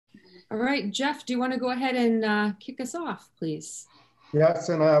All right, Jeff, do you want to go ahead and kick us off, please? Yes,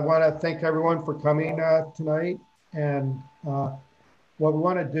 and I want to thank everyone for coming tonight. And what we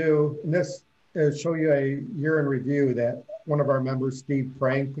want to do, and this is show you a year in review that one of our members, Steve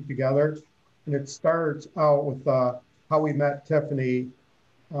Prang, put together. And it starts out with how we met Tiffany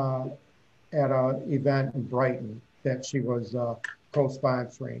at an event in Brighton that she was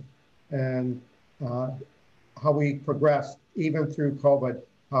co-sponsoring, and how we progressed even through COVID,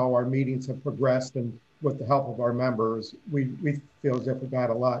 how our meetings have progressed, and with the help of our members, we feel as if we got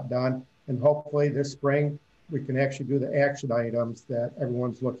a lot done. And hopefully this spring, we can actually do the action items that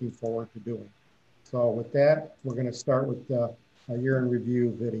everyone's looking forward to doing. So with that, we're going to start with the year in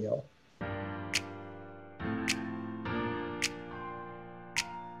review video.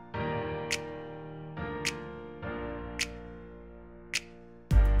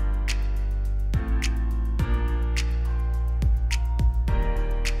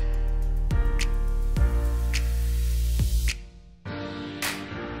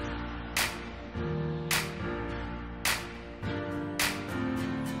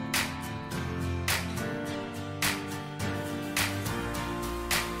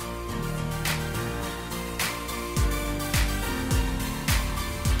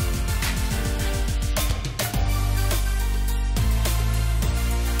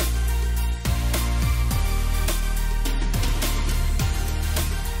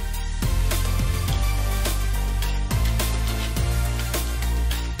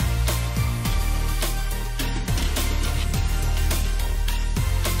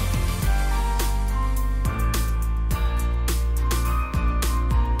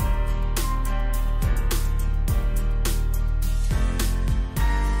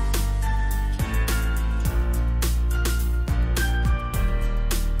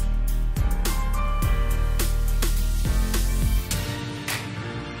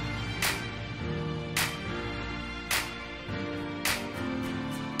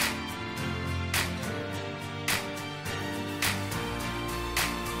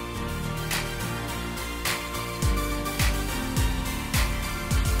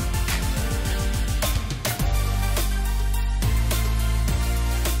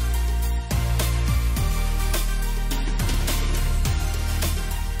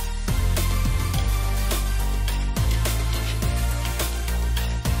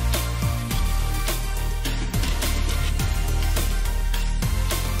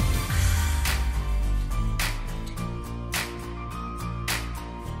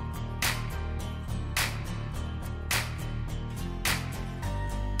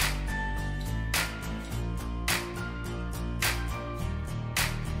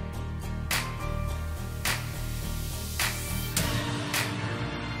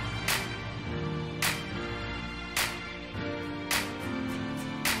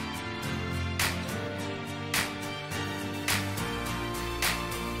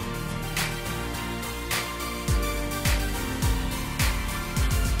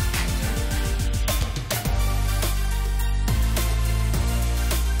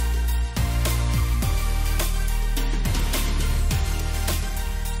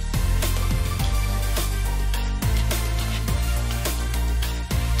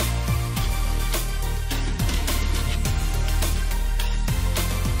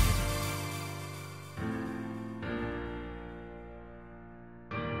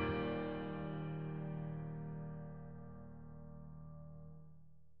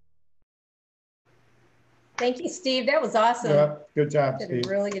 Thank you, Steve. That was awesome. Yeah, good job, Steve. Did a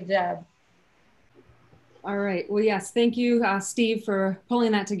really good job. All right. Well, yes, thank you, Steve, for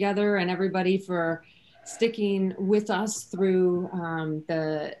pulling that together, and everybody for sticking with us through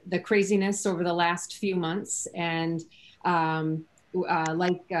the craziness over the last few months. And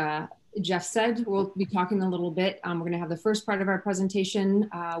like Jeff said, we'll be talking a little bit. We're going to have the first part of our presentation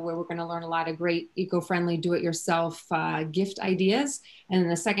where we're going to learn a lot of great eco-friendly do-it-yourself gift ideas. And in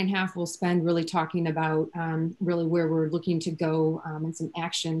the second half, we'll spend really talking about really where we're looking to go and some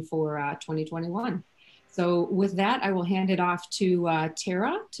action for 2021. So with that, I will hand it off to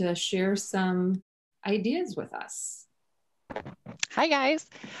Tara to share some ideas with us. Hi guys.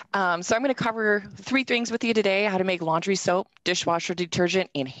 So I'm going to cover 3 things with you today: how to make laundry soap, dishwasher detergent,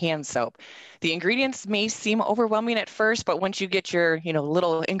 and hand soap. The ingredients may seem overwhelming at first, but once you get your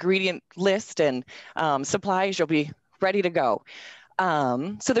little ingredient list and supplies, you'll be ready to go.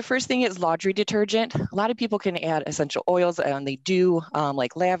 So the first thing is laundry detergent. A lot of people can add essential oils, and they do,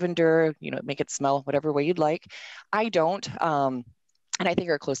 like lavender, make it smell whatever way you'd like. I don't. And I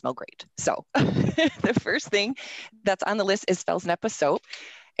think our clothes smell great. So the first thing that's on the list is Fels Nepa soap,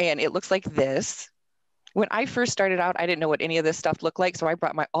 and it looks like this. When I first started out, I didn't know what any of this stuff looked like. So I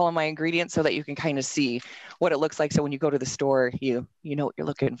brought all of my ingredients so that you can kind of see what it looks like. So when you go to the store, you know what you're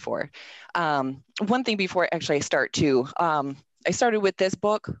looking for. One thing before actually I start too, I started with this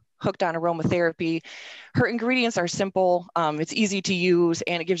book, Hooked on Aromatherapy. Her ingredients are simple, it's easy to use,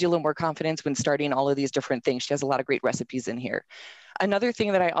 and it gives you a little more confidence when starting all of these different things. She has a lot of great recipes in here. Another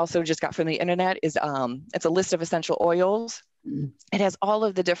thing that I also just got from the internet is it's a list of essential oils. It has all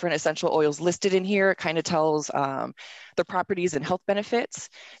of the different essential oils listed in here. It kind of tells the properties and health benefits.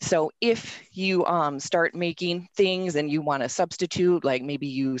 So if you start making things and you want to substitute, like maybe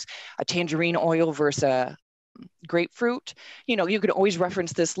use a tangerine oil versus a grapefruit, you know, you can always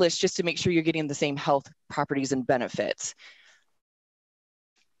reference this list just to make sure you're getting the same health properties and benefits.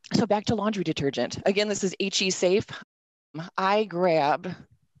 So back to laundry detergent. Again, this is HE safe. I grab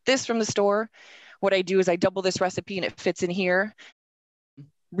this from the store. What I do is I double this recipe and it fits in here.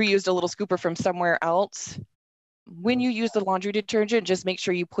 Reused a little scooper from somewhere else. When you use the laundry detergent, just make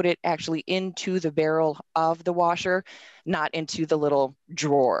sure you put it actually into the barrel of the washer, not into the little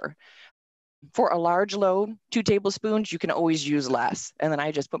drawer. For a large load, 2 tablespoons, you can always use less. And then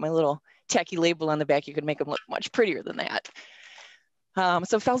I just put my little tacky label on the back. You can make them look much prettier than that.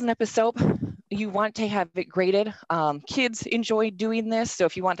 So Fells and Epis soap, you want to have it graded. Kids enjoy doing this. So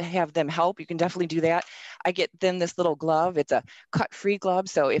if you want to have them help, you can definitely do that. I get them this little glove. It's a cut-free glove.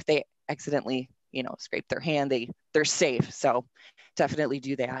 So if they accidentally, you know, scrape their hand, they're safe. So definitely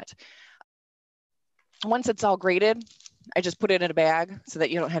do that. Once it's all graded, I just put it in a bag so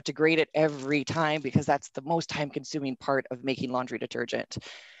that you don't have to grate it every time, because that's the most time-consuming part of making laundry detergent.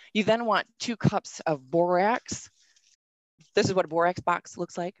 You then want 2 cups of borax. This is what a borax box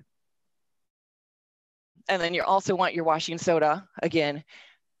looks like. And then you also want your washing soda. Again,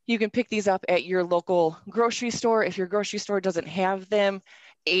 you can pick these up at your local grocery store. If your grocery store doesn't have them,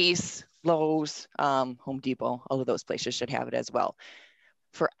 Ace, Lowe's, Home Depot, all of those places should have it as well.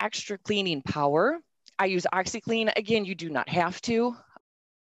 For extra cleaning power, I use OxyClean. Again, you do not have to.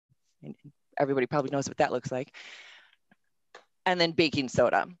 Everybody probably knows what that looks like. And then baking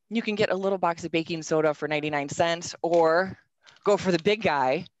soda. You can get a little box of baking soda for 99 cents or go for the big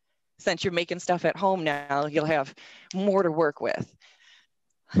guy. Since you're making stuff at home now, you'll have more to work with.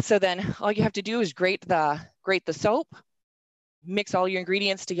 So then all you have to do is grate the soap, mix all your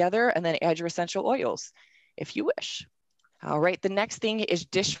ingredients together, and then add your essential oils if you wish. All right, the next thing is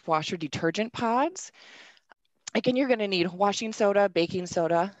dishwasher detergent pods. Again, you're gonna need washing soda, baking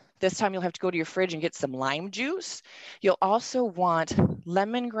soda. This time you'll have to go to your fridge and get some lime juice. You'll also want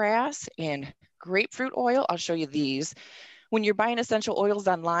lemongrass and grapefruit oil. I'll show you these. When you're buying essential oils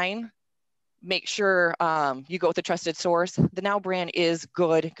online, make sure you go with a trusted source. The Now brand is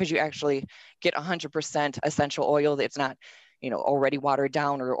good because you actually get 100% essential oil. It's not, you know, already watered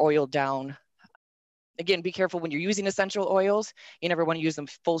down or oiled down. Again, be careful when you're using essential oils. You never want to use them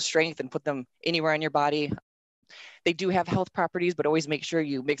full strength and put them anywhere on your body. They do have health properties, but always make sure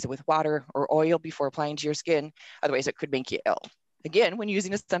you mix it with water or oil before applying to your skin. Otherwise, it could make you ill. Again, when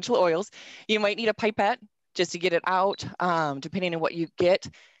using essential oils, you might need a pipette just to get it out. Depending on what you get,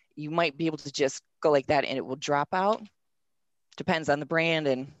 you might be able to just go like that and it will drop out. Depends on the brand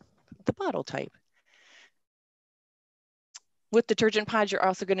and the bottle type. With detergent pods, you're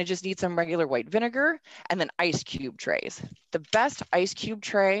also going to just need some regular white vinegar and then ice cube trays. The best ice cube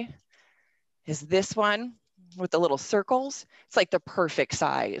tray is this one with the little circles. It's like the perfect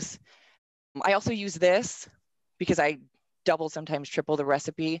size. I also use this because I double, sometimes triple the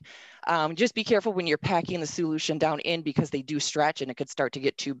recipe. Just be careful when you're packing the solution down in because they do stretch and it could start to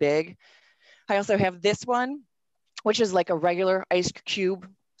get too big. I also have this one, which is like a regular ice cube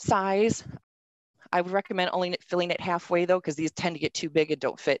size. I would recommend only filling it halfway though, because these tend to get too big and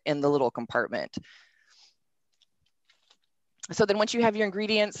don't fit in the little compartment. So then once you have your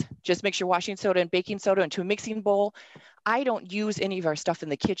ingredients, just mix your washing soda and baking soda into a mixing bowl. I don't use any of our stuff in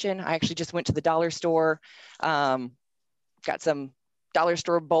the kitchen. I actually just went to the dollar store, got some dollar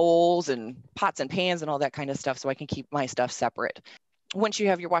store bowls and pots and pans and all that kind of stuff so I can keep my stuff separate. Once you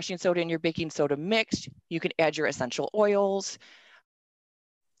have your washing soda and your baking soda mixed, you can add your essential oils,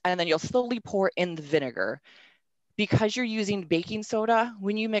 and then you'll slowly pour in the vinegar. Because you're using baking soda,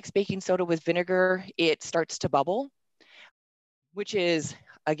 when you mix baking soda with vinegar, it starts to bubble, which is,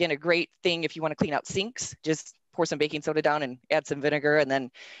 again, a great thing if you want to clean out sinks. Just pour some baking soda down and add some vinegar, and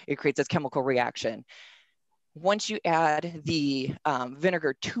then it creates this chemical reaction. Once you add the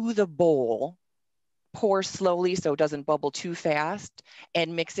vinegar to the bowl, pour slowly so it doesn't bubble too fast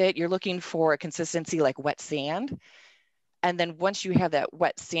and mix it. You're looking for a consistency like wet sand. And then once you have that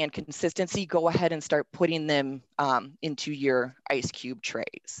wet sand consistency, go ahead and start putting them into your ice cube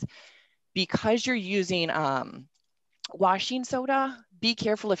trays. because you're using washing soda, be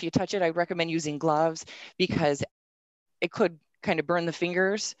careful if you touch it. I recommend using gloves because it could kind of burn the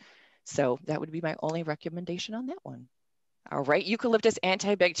fingers. So that would be my only recommendation on that one. All right, eucalyptus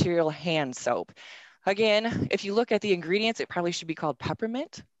antibacterial hand soap. Again, if you look at the ingredients, it probably should be called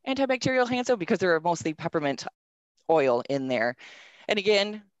peppermint antibacterial hand soap because there are mostly peppermint oil in there. And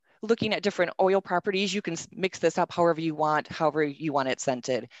again, looking at different oil properties, you can mix this up however you want it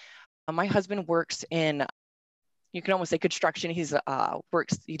scented. My husband works in, you can almost say construction. He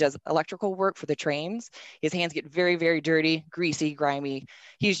does electrical work for the trains. His hands get very, very dirty, greasy, grimy.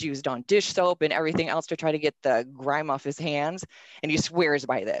 He's used on dish soap and everything else to try to get the grime off his hands. And he swears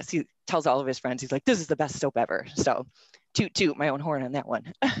by this. He tells all of his friends, he's like, this is the best soap ever. So toot, toot my own horn on that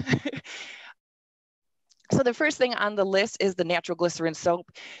one. So the first thing on the list is the natural glycerin soap.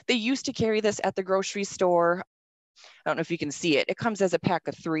 They used to carry this at the grocery store. I don't know if you can see it. It comes as a pack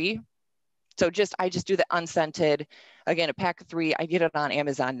of 3. So I just do the unscented. Again, a pack of 3. I get it on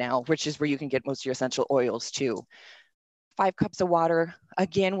Amazon now, which is where you can get most of your essential oils too. 5 cups of water.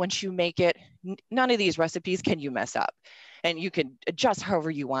 Again, once you make it, none of these recipes can you mess up. And you can adjust however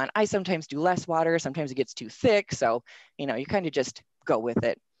you want. I sometimes do less water. Sometimes it gets too thick. So, you kind of just go with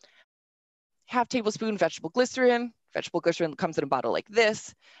it. Half tablespoon vegetable glycerin. Vegetable glycerin comes in a bottle like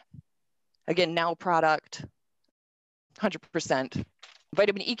this. Again, now product, 100%.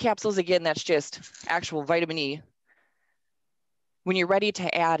 Vitamin E capsules, again, that's just actual vitamin E. When you're ready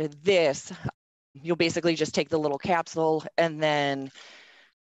to add this, you'll basically just take the little capsule and then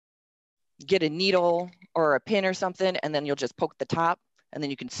get a needle or a pin or something, and then you'll just poke the top, and then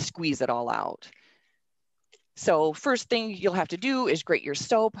you can squeeze it all out. So first thing you'll have to do is grate your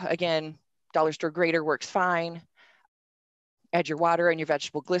soap. Again, dollar store grater works fine. Add your water and your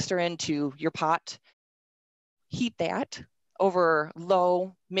vegetable glycerin to your pot. Heat that over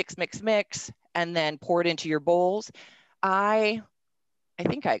low, mix, and then pour it into your bowls. I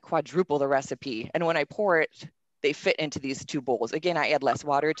think I quadruple the recipe. And when I pour it, they fit into these 2 bowls. Again, I add less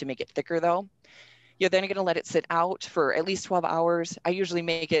water to make it thicker though. You're then gonna let it sit out for at least 12 hours. I usually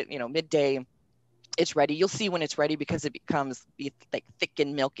make it, midday, it's ready. You'll see when it's ready because it becomes like thick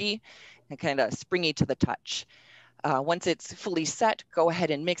and milky and kind of springy to the touch. Once it's fully set, go ahead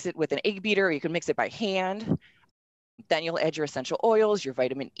and mix it with an egg beater, or you can mix it by hand. Then you'll add your essential oils, your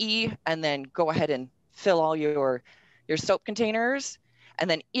vitamin E, and then go ahead and fill all your soap containers. And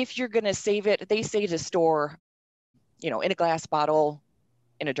then if you're gonna save it, they say to store, in a glass bottle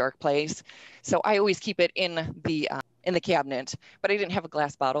in a dark place. So I always keep it in the cabinet, but I didn't have a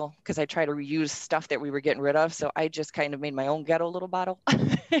glass bottle because I try to reuse stuff that we were getting rid of. So I just kind of made my own ghetto little bottle.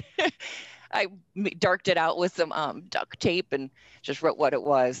 I darked it out with some duct tape and just wrote what it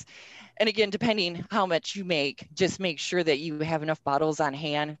was. And again, depending how much you make, just make sure that you have enough bottles on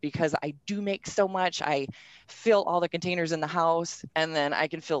hand because I do make so much. I fill all the containers in the house and then I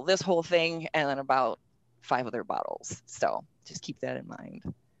can fill this whole thing and then about 5 other bottles. So just keep that in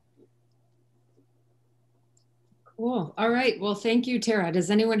mind. Cool. All right. Well, thank you, Tara. Does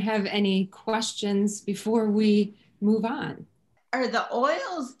anyone have any questions before we move on? Are the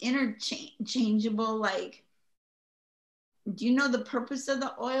oils interchangeable? Like, do you know the purpose of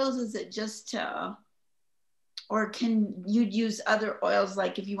the oils? Is it just to, or can you use other oils?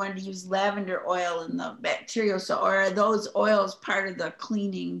 Like if you wanted to use lavender oil in the bacterial, or are those oils part of the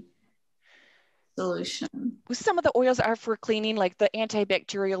cleaning solution? Some of the oils are for cleaning, like the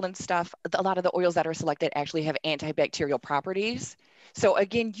antibacterial and stuff. A lot of the oils that are selected actually have antibacterial properties. So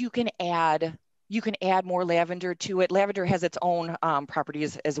again, you can add more lavender to it. Lavender has its own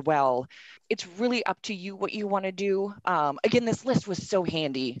properties as well. It's really up to you what you want to do. Again, this list was so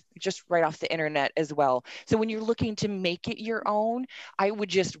handy, just right off the internet as well. So when you're looking to make it your own, I would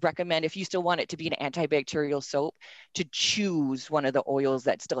just recommend, if you still want it to be an antibacterial soap, to choose one of the oils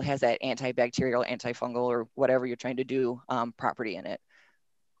that still has that antibacterial, antifungal, or whatever you're trying to do property in it.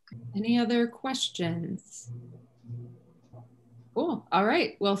 Any other questions? Cool. All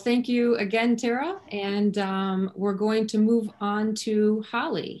right. Well, thank you again, Tara. And we're going to move on to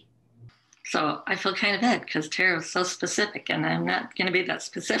Holly. So I feel kind of bad because Tara was so specific and I'm not going to be that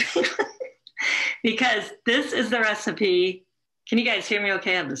specific because this is the recipe. Can you guys hear me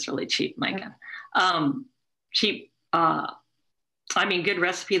okay? I have this really cheap mic on. Good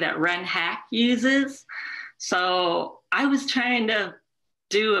recipe that Ren Hack uses. So I was trying to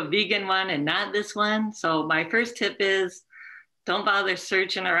do a vegan one and not this one. So my first tip is, don't bother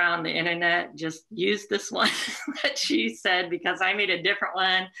searching around the internet. Just use this one that she said because I made a different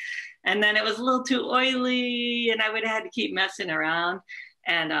one. And then it was a little too oily and I would have had to keep messing around.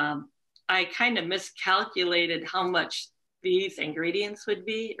 And I kind of miscalculated how much these ingredients would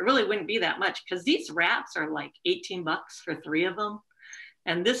be, it really wouldn't be that much, because these wraps are like 18 bucks for 3 of them.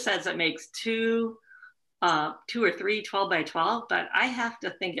 And this says it makes two or three 12 by 12, but I have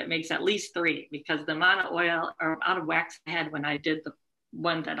to think it makes at least 3, because the amount of oil or amount of wax I had when I did the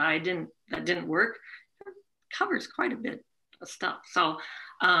one that didn't work covers quite a bit of stuff. So,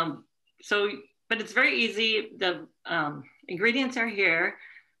 but it's very easy. The ingredients are here,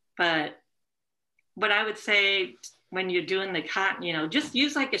 but what I would say when you're doing the cotton, just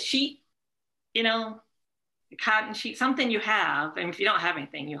use like a sheet, a cotton sheet, something you have. And if you don't have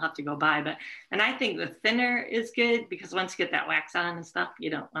anything, you'll have to go buy. And I think the thinner is good, because once you get that wax on and stuff, you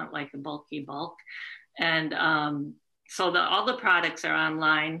don't want like a bulky bulk. And so all the products are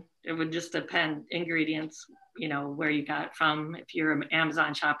online. It would just depend ingredients, where you got it from. If you're an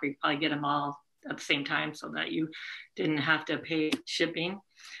Amazon shopper, you probably get them all at the same time so that you didn't have to pay shipping.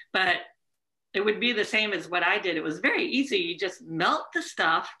 But it would be the same as what I did. It was very easy. You just melt the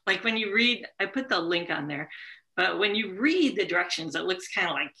stuff. Like when you read, I put the link on there, but when you read the directions, it looks kind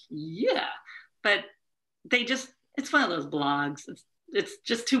of like, yeah, but it's one of those blogs. It's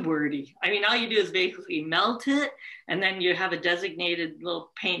just too wordy. I mean, all you do is basically melt it, and then you have a designated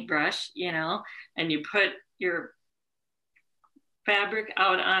little paintbrush, and you put your fabric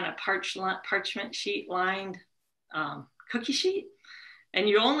out on a parchment sheet lined cookie sheet, and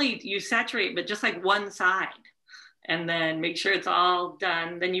you saturate, but just like one side, and then make sure it's all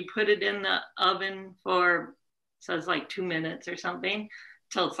done. Then you put it in the oven for, says like 2 minutes or something,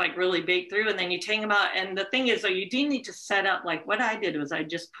 till it's like really baked through, and then you take them out. And the thing is, though, you do need to set up, like what I did was I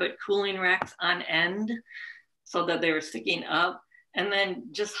just put cooling racks on end so that they were sticking up, and then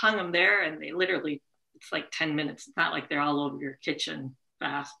just hung them there, and they literally, it's like 10 minutes. It's not like they're all over your kitchen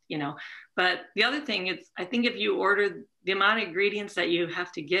fast, But the other thing is, I think if you order the amount of ingredients that you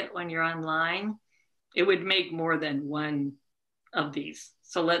have to get when you're online, it would make more than one of these.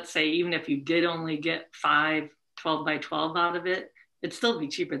 So let's say even if you did only get 5 12 by 12 out of it, it'd still be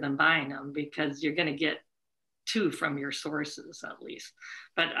cheaper than buying them, because you're going to get 2 from your sources at least.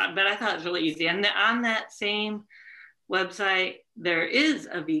 But I thought it was really easy. And on that same website, there is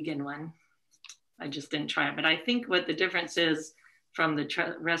a vegan one. I just didn't try it. But I think what the difference is from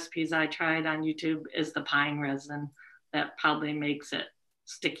the recipes I tried on YouTube is the pine resin. That probably makes it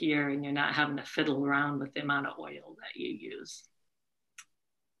stickier, and you're not having to fiddle around with the amount of oil that you use.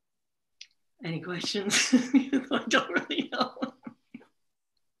 Any questions? I don't really know.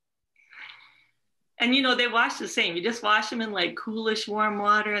 And they wash the same. You just wash them in like coolish warm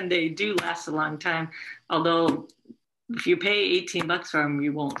water, and they do last a long time. Although if you pay 18 bucks for them,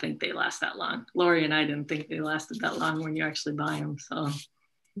 you won't think they last that long. Lori and I didn't think they lasted that long when you actually buy them. So,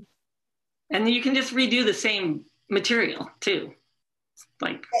 and you can just redo the same material too.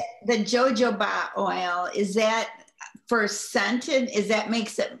 Like the jojoba oil, is that for scented? Is that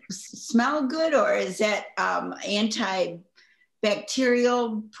makes it smell good, or is that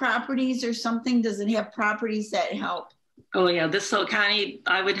antibacterial properties or something? Does it have properties that help? Oh yeah, so Connie,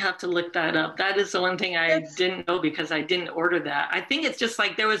 I would have to look that up. That is the one thing I didn't know, because I didn't order that. I think it's just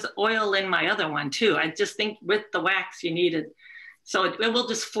like there was oil in my other one too. I just think with the wax you needed, so it will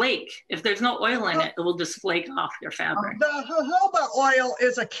just flake. If there's no oil in it, it will just flake off your fabric. The jojoba oil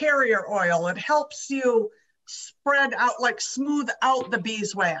is a carrier oil. It helps you spread out, like smooth out the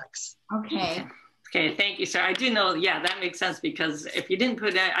beeswax. Okay. Okay, thank you, sir. I do know, yeah, that makes sense, because if you didn't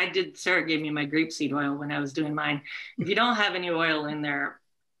put that, Sarah gave me my grapeseed oil when I was doing mine. If you don't have any oil in there,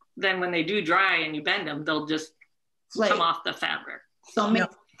 then when they do dry and you bend them, they'll just come off the fabric. So,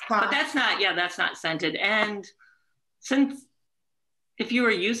 but that's not scented. And since if you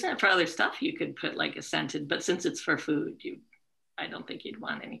were using it for other stuff, you could put like a scented, but since it's for food, I don't think you'd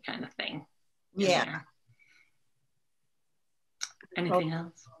want any kind of thing. Yeah. Anything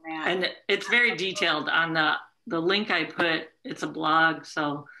else? And it's very detailed on the link I put. It's a blog,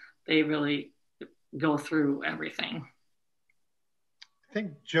 so they really go through everything. I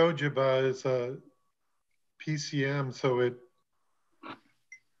think jojoba is a PCM, so it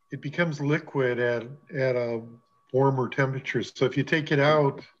becomes liquid at a warmer temperature. So if you take it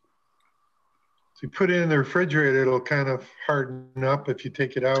out, so you put it in the refrigerator, it'll kind of harden up if you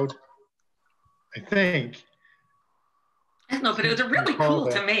take it out, I think. I don't know, but it was really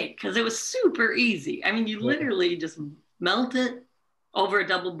cool to make, because it was super easy. I mean, you literally just melt it over a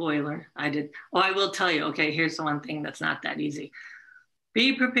double boiler. I did. Oh, I will tell you, okay, here's the one thing that's not that easy.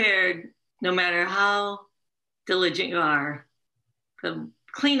 Be prepared, no matter how diligent you are. The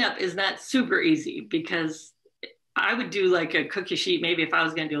cleanup is not super easy, because I would do like a cookie sheet. Maybe if I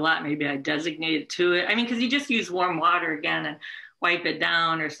was going to do a lot, maybe I'd designate it to it. I mean, because you just use warm water again and wipe it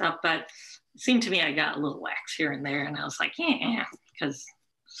down or stuff. But it seemed to me I got a little wax here and there, and I was like, yeah, because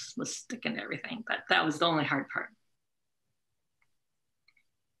it was sticking to everything. But that was the only hard part.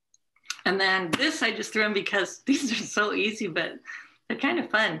 And then this I just threw in because these are so easy, but they're kind of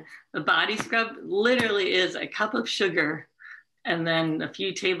fun. The body scrub literally is a cup of sugar and then a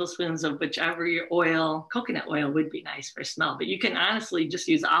few tablespoons of whichever your oil. Coconut oil would be nice for smell, but you can honestly just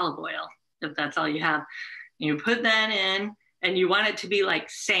use olive oil if that's all you have. You put that in, and you want it to be like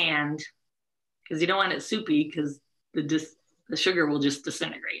sand because you don't want it soupy because the sugar will just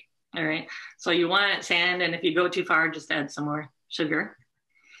disintegrate. All right. So you want it sand, and if you go too far, just add some more sugar.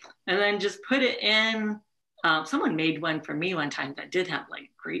 And then just put it in. Someone made one for me one time that did have like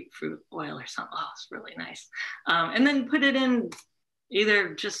grapefruit oil or something. Oh, it's really nice. And then put it in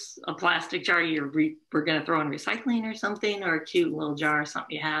either just a plastic jar we're going to throw in recycling or something, or a cute little jar or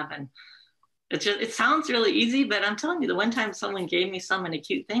something you have. And it sounds really easy, but I'm telling you, the one time someone gave me some in a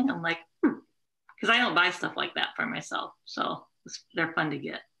cute thing, I'm like, because I don't buy stuff like that for myself. So they're fun to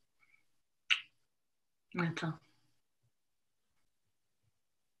get. That's all.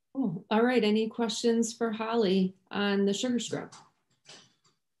 Oh, all right. Any questions for Holly on the sugar scrub?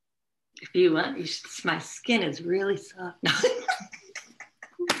 If you want, my skin is really soft.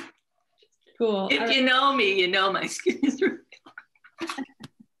 Cool. If you know me, you know my skin is really soft.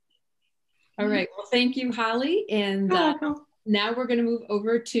 All right. Well, thank you, Holly. And now we're going to move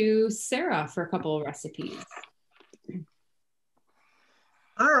over to Sarah for a couple of recipes.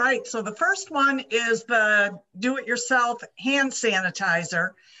 All right. So the first one is the do-it-yourself hand sanitizer.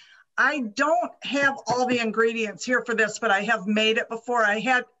 I don't have all the ingredients here for this, but I have made it before. I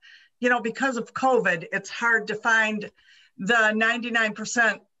had, because of COVID, it's hard to find the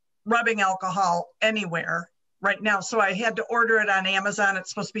 99% rubbing alcohol anywhere right now. So I had to order it on Amazon. It's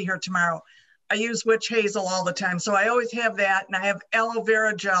supposed to be here tomorrow. I use witch hazel all the time. So I always have that. And I have aloe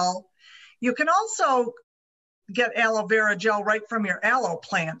vera gel. You can also get aloe vera gel right from your aloe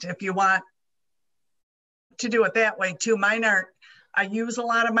plant if you want to do it that way too. Mine aren't, I use a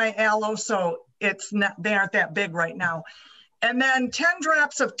lot of my aloe, so they aren't that big right now. And then 10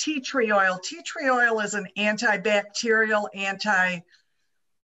 drops of tea tree oil. Tea tree oil is an antibacterial,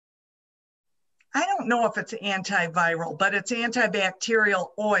 I don't know if it's antiviral, but it's antibacterial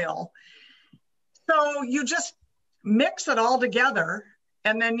oil. So you just mix it all together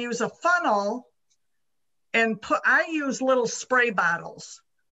and then use a funnel and I use little spray bottles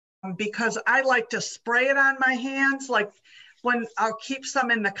because I like to spray it on my hands. Like when I'll keep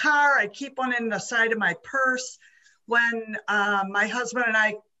some in the car, I keep one in the side of my purse. When my husband and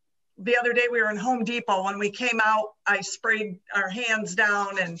I, the other day we were in Home Depot, when we came out, I sprayed our hands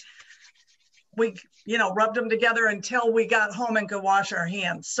down and we, rubbed them together until we got home and could wash our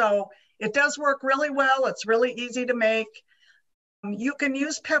hands. So it does work really well. It's really easy to make. You can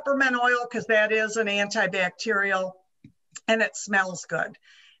use peppermint oil because that is an antibacterial and it smells good.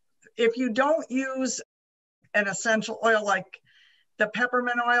 If you don't use an essential oil like the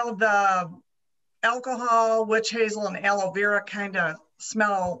peppermint oil, the alcohol, witch hazel, and aloe vera kind of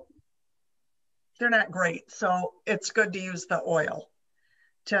smell, they're not great. So it's good to use the oil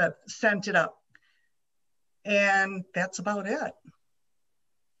to scent it up. And that's about it.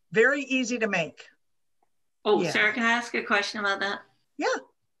 Very easy to make. Oh, yeah. Sarah, can I ask a question about that? Yeah.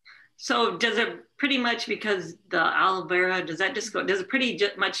 So does it pretty much, because the aloe vera, does it pretty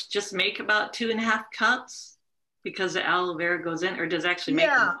much just make about 2.5 cups because the aloe vera goes in, or does it actually make?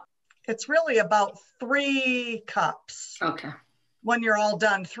 Yeah, it's really about 3 cups. Okay. When you're all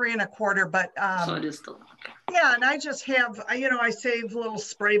done, 3.25, but. So it is still, okay. Yeah, and I just have, I save little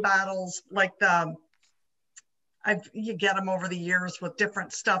spray bottles like you get them over the years with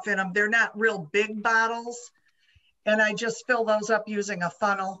different stuff in them. They're not real big bottles. And I just fill those up using a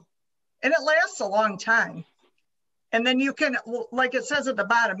funnel. And it lasts a long time. And then you can, like it says at the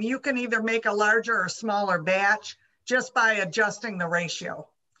bottom, you can either make a larger or smaller batch just by adjusting the ratio.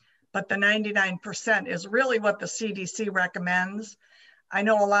 But the 99% is really what the CDC recommends. I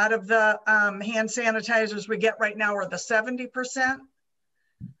know a lot of the hand sanitizers we get right now are the 70%.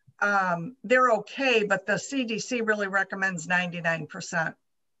 They're okay, but the CDC really recommends 99%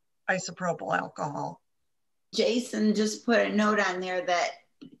 isopropyl alcohol. Jason just put a note on there that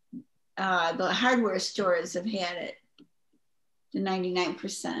the hardware stores have had it, the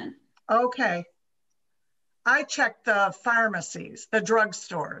 99%. Okay. I checked the pharmacies, the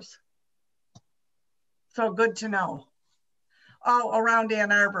drugstores. So good to know. Oh, around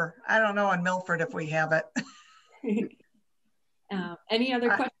Ann Arbor. I don't know in Milford if we have it. Any other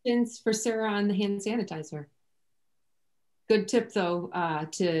questions for Sarah on the hand sanitizer? Good tip though,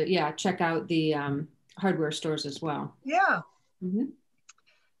 to check out the hardware stores as well. Yeah. Mm-hmm.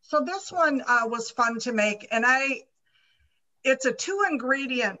 So this one was fun to make, and it's a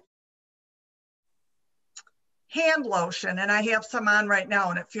 2-ingredient hand lotion, and I have some on right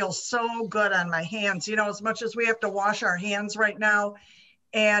now, and it feels so good on my hands. You know, as much as we have to wash our hands right now,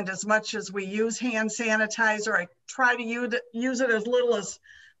 and as much as we use hand sanitizer, I try to use it as little as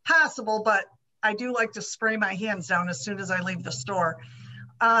possible, but I do like to spray my hands down as soon as I leave the store.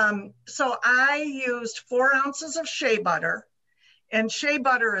 So I used 4 ounces of shea butter, and shea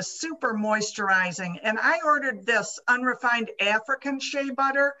butter is super moisturizing. And I ordered this unrefined African shea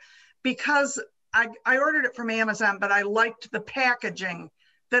butter because I ordered it from Amazon, but I liked the packaging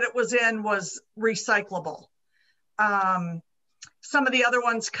that it was in was recyclable. Some of the other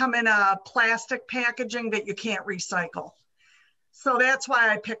ones come in a plastic packaging that you can't recycle. So that's why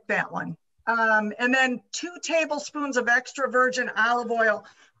I picked that one. And then 2 tablespoons of extra virgin olive oil,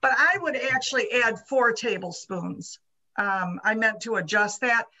 but I would actually add 4 tablespoons. I meant to adjust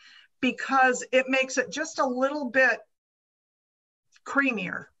that because it makes it just a little bit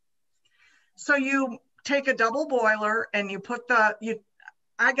creamier. So you take a double boiler and you put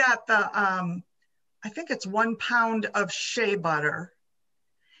I got the, I think it's 1 pound of shea butter.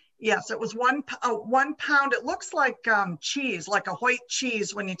 Yes, it was 1 pound. It looks like cheese, like a white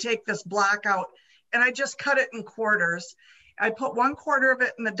cheese when you take this block out. And I just cut it in quarters. I put 1/4 of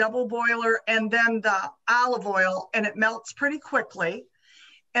it in the double boiler and then the olive oil, and it melts pretty quickly.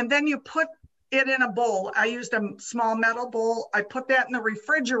 And then you put it in a bowl. I used a small metal bowl. I put that in the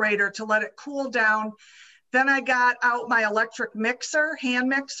refrigerator to let it cool down. Then I got out my electric mixer, hand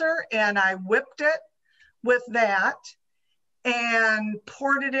mixer, and I whipped it with that and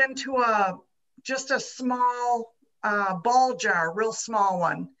poured it into just a small ball jar, real small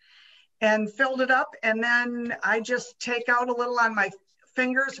one, and filled it up. And then I just take out a little on my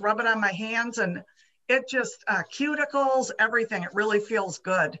fingers, rub it on my hands, and it just, cuticles, everything, it really feels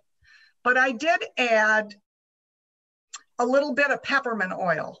good. But I did add a little bit of peppermint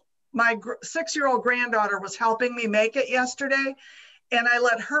oil. My 6-year-old granddaughter was helping me make it yesterday, and I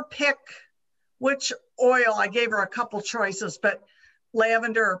let her pick which oil. I gave her a couple choices, but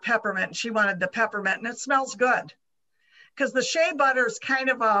lavender or peppermint. She wanted the peppermint, and it smells good. Because the shea butter is kind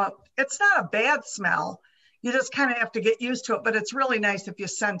of it's not a bad smell. You just kind of have to get used to it, but it's really nice if you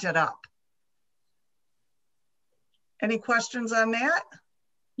scent it up. Any questions on that?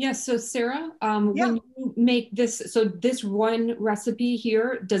 Yes. So Sarah, Yeah. when you make this, so this one recipe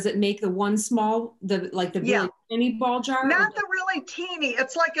here, does it make the one small, like the really tiny ball jar? Not the really teeny.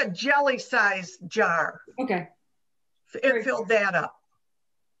 It's like a jelly size jar. Okay. It filled that up.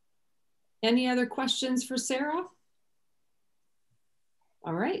 Any other questions for Sarah?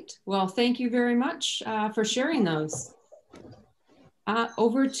 All right. Well, thank you very much for sharing those.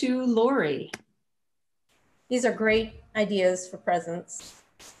 Over to Lori. These are great ideas for presents.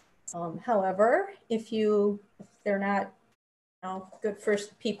 However, if they're not good for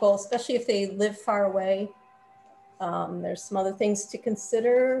people, especially if they live far away, there's some other things to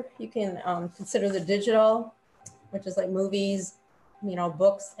consider. You can consider the digital, which is like movies,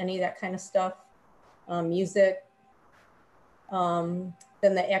 books, any of that kind of stuff, music.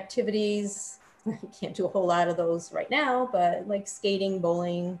 Then the activities, you can't do a whole lot of those right now, but like skating,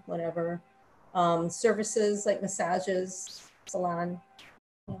 bowling, whatever. Services like massages, salon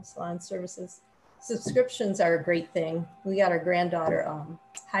services. Subscriptions are a great thing. We got our granddaughter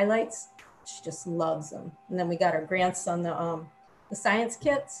highlights. She just loves them. And then we got our grandson the science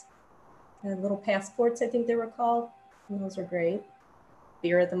kits, the little passports, I think they were called. And those are great.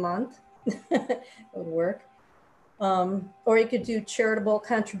 Beer of the month. That would work. Or you could do charitable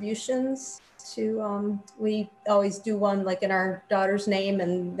contributions to, we always do one like in our daughter's name,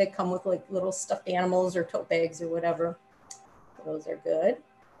 and they come with like little stuffed animals or tote bags or whatever. Those are good.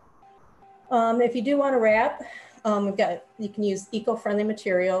 If you do want to wrap, you can use eco-friendly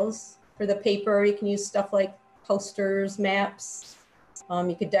materials. For the paper, you can use stuff like posters, maps.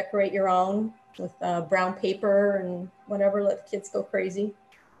 You could decorate your own with brown paper and whatever, let the kids go crazy.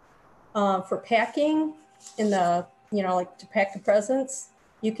 For packing, like to pack the presents,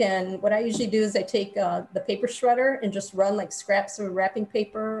 you can, what I usually do is I take the paper shredder and just run like scraps of wrapping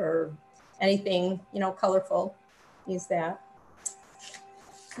paper or anything, colorful, use that.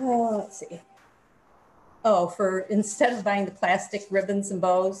 Let's see. Instead of buying the plastic ribbons and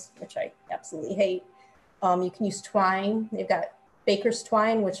bows, which I absolutely hate, you can use twine. They've got baker's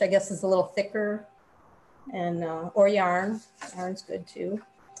twine, which I guess is a little thicker, and or yarn. Yarn's good too.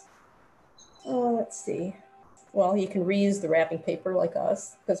 Let's see. Well, you can reuse the wrapping paper like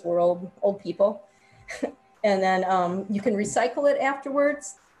us because we're old people. And then you can recycle it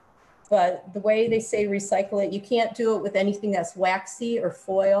afterwards. but the way they say recycle it, you can't do it with anything that's waxy or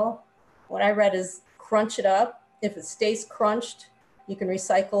foil. What I read is crunch it up. If it stays crunched, you can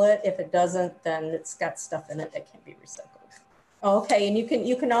recycle it. If it doesn't, then it's got stuff in it that can't be recycled. Okay, and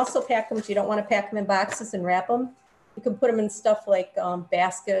you can also pack them if you don't want to pack them in boxes and wrap them. You can put them in stuff like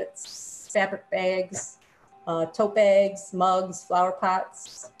baskets, fabric bags, tote bags, mugs, flower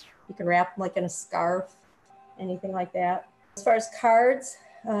pots. You can wrap them like in a scarf, anything like that. As far as cards,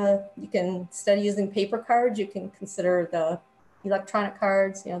 you can, instead of using paper cards, you can consider the electronic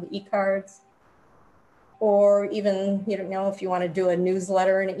cards, you know, the e-cards. Or even, you don't know, if you want to do a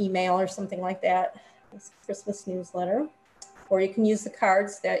newsletter, an email or something like that, it's a Christmas newsletter. Or you can use the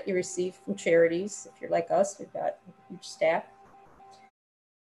cards that you receive from charities. If you're like us, we've got a huge stack.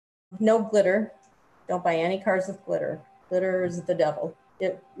 No glitter. Don't buy any cards with glitter. Glitter is the devil.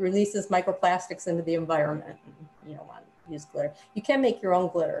 It releases microplastics into the environment. You don't want to use glitter. You can make your own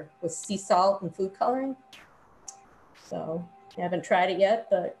glitter with sea salt and food coloring. So I haven't tried it yet,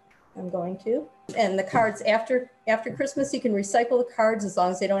 but I'm going to. And the cards after Christmas, you can recycle the cards as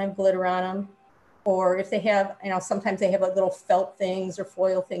long as they don't have glitter on them. Or if they have, you know, sometimes they have like little felt things or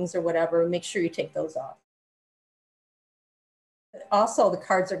foil things or whatever, make sure you take those off. Also, the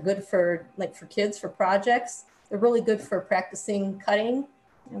cards are good for, like, for kids, for projects. They're really good for practicing cutting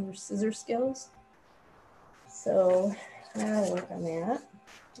and their scissor skills. So I'll work on that.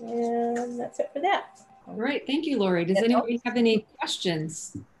 And that's it for that. All right, thank you, Lori. Does anybody have any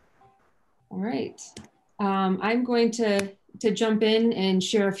questions? All right, I'm going to jump in and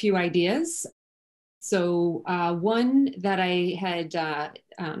share a few ideas. So one that I had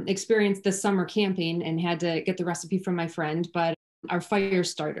experienced this summer camping and had to get the recipe from my friend, but are fire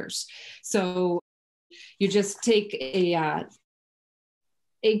starters. So you just take a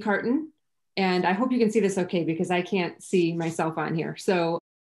egg carton, and I hope you can see this okay because I can't see myself on here. So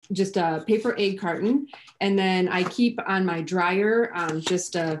just a paper egg carton, and then I keep on my dryer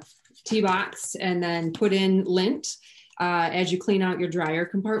just a tea box, and then put in lint as you clean out your dryer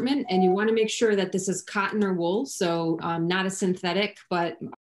compartment. And you want to make sure that this is cotton or wool, so not a synthetic, but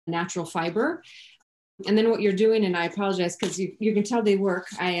natural fiber. And then what you're doing, and I apologize because you can tell they work,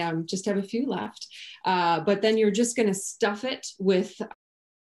 I just have a few left, but then you're just going to stuff it with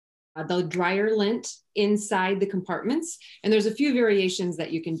the dryer lint inside the compartments. And there's a few variations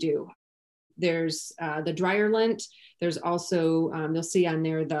that you can do. There's the dryer lint. There's also, you'll see on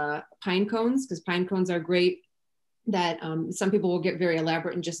there the pine cones, because pine cones are great. That some people will get very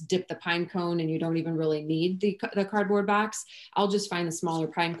elaborate and just dip the pine cone and you don't even really need the cardboard box. I'll just find the smaller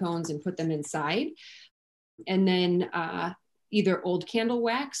pine cones and put them inside. And then either old candle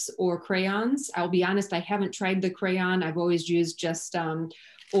wax or crayons. I'll be honest, I haven't tried the crayon. I've always used just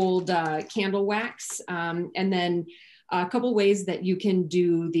old candle wax. And then a couple ways that you can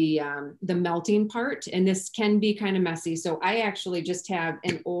do the melting part, and this can be kind of messy. So I actually just have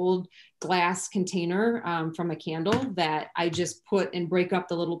an old glass container from a candle that I just put and break up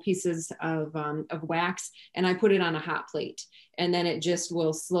the little pieces of wax, and I put it on a hot plate, and then it just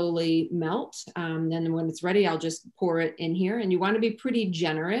will slowly melt. Then when it's ready, I'll just pour it in here. And you want to be pretty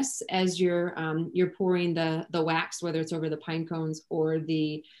generous as you're pouring the wax, whether it's over the pine cones or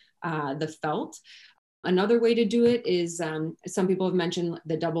the felt. Another way to do it is, some people have mentioned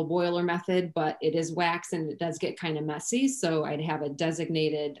the double boiler method, but it is wax and it does get kind of messy. So I'd have a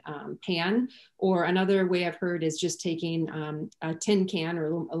designated pan. Or another way I've heard is just taking a tin can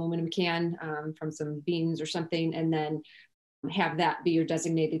or aluminum can from some beans or something, and then have that be your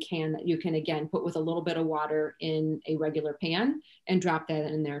designated can that you can, again, put with a little bit of water in a regular pan and drop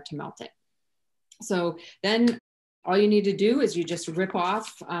that in there to melt it. So then all you need to do is you just rip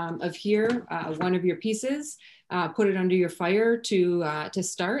off of here one of your pieces, put it under your fire to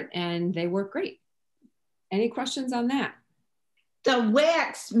start, and they work great. Any questions on that? The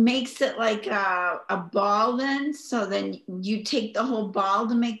wax makes it like a ball then, so then you take the whole ball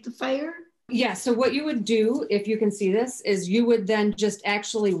to make the fire? Yeah, so what you would do, if you can see this, is you would then just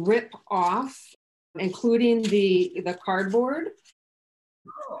actually rip off, including the cardboard.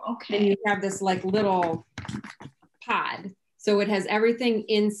 Oh, okay. And you have this like little pod. So it has everything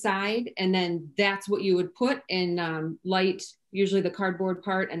inside, and then that's what you would put in light, usually the cardboard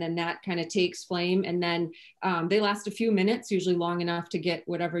part, and then that kind of takes flame, and then they last a few minutes, usually long enough to get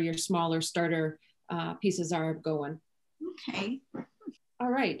whatever your smaller starter pieces are going. Okay. All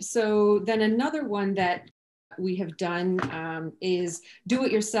right, so then another one that we have done is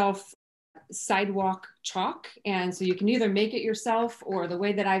do-it-yourself sidewalk chalk. And so you can either make it yourself, or the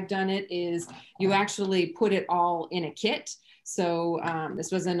way that I've done it is you actually put it all in a kit. So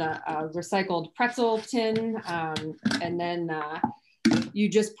this was in a recycled pretzel tin, and then you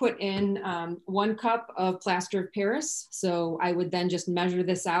just put in 1 cup of plaster of Paris. So I would then just measure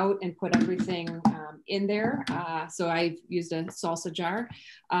this out and put everything in there. So I've used a salsa jar.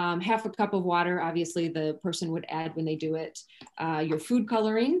 1/2 cup of water, obviously the person would add when they do it. Your food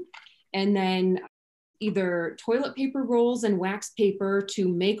coloring, and then either toilet paper rolls and wax paper to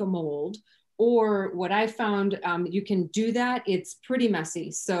make a mold, or what I found, you can do that. It's pretty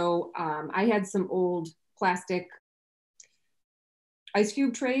messy. So I had some old plastic ice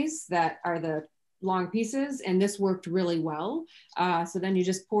cube trays that are the long pieces, and this worked really well. So then you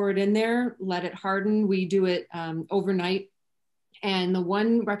just pour it in there, let it harden. We do it overnight. And the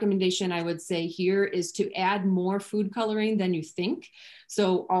one recommendation I would say here is to add more food coloring than you think.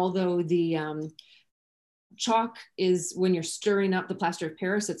 So although the chalk is, when you're stirring up the plaster of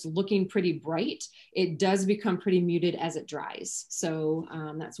Paris, it's looking pretty bright, it does become pretty muted as it dries. So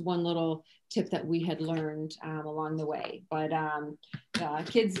that's one little tip that we had learned along the way. But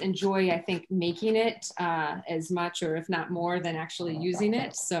kids enjoy, I think, making it as much, or if not more, than actually using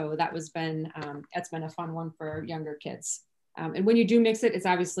it. So that's been a fun one for younger kids. And when you do mix it, it's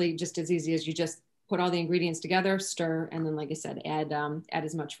obviously just as easy as you just put all the ingredients together, stir, and then, like I said, add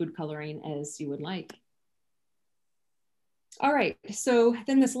as much food coloring as you would like. All right, so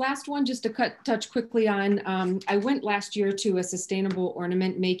then this last one, just to touch quickly on, I went last year to a sustainable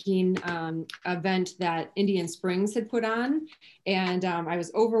ornament making event that Indian Springs had put on, and I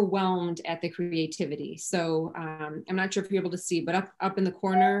was overwhelmed at the creativity. So I'm not sure if you're able to see, but up in the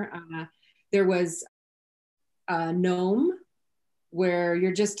corner, there was a gnome where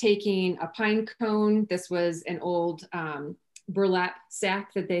you're just taking a pine cone. This was an old burlap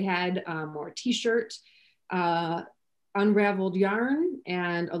sack that they had, or a t-shirt, unraveled yarn,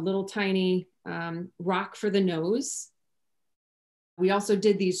 and a little tiny rock for the nose. We also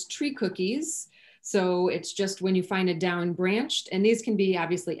did these tree cookies. So it's just when you find a down branched, and these can be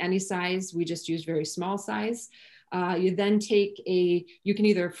obviously any size, we just use very small size. You then take you can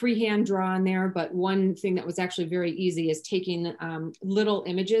either freehand draw on there, but one thing that was actually very easy is taking little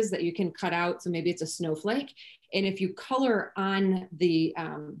images that you can cut out. So maybe it's a snowflake. And if you color on the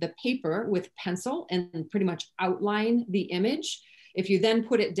paper with pencil and pretty much outline the image, if you then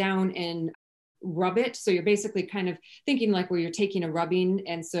put it down and rub it, so you're basically kind of thinking like where you're taking a rubbing,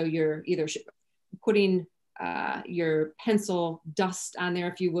 and so you're either putting your pencil dust on there,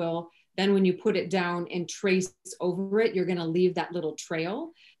 if you will. Then when you put it down and trace over it, you're going to leave that little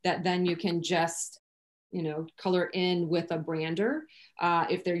trail that then you can just, color in with a brander.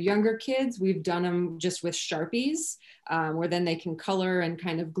 If they're younger kids, we've done them just with Sharpies, where then they can color and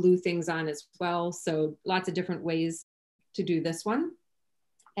kind of glue things on as well. So lots of different ways to do this one.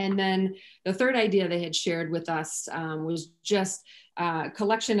 And then the third idea they had shared with us was just a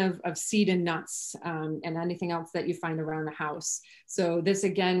collection of seed and nuts and anything else that you find around the house. So this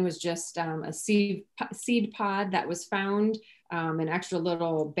again was just a seed pod that was found, an extra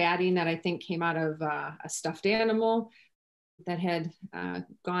little batting that I think came out of a stuffed animal that had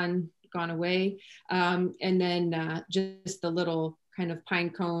gone away. And then just the little kind of pine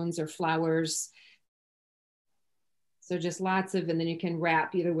cones or flowers. So just lots of, and then you can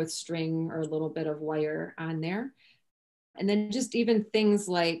wrap either with string or a little bit of wire on there. And then just even things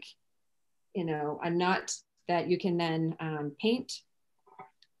like, a nut that you can then paint,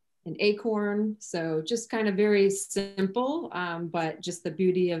 an acorn. So just kind of very simple, but just the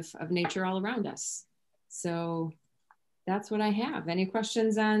beauty of nature all around us. So that's what I have. Any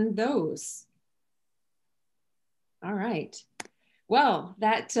questions on those? All right. Well,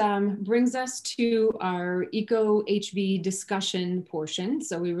 that brings us to our EcoHV discussion portion.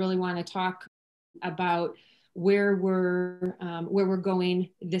 So we really want to talk about where we're going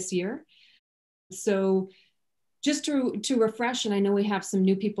this year. So just to refresh, and I know we have some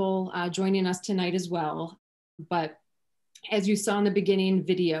new people joining us tonight as well, but as you saw in the beginning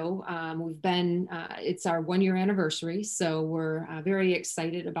video, it's our 1-year anniversary. So we're very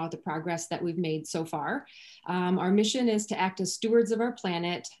excited about the progress that we've made so far. Our mission is to act as stewards of our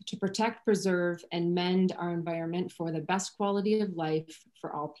planet, to protect, preserve, and mend our environment for the best quality of life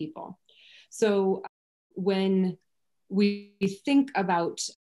for all people. So when we think about,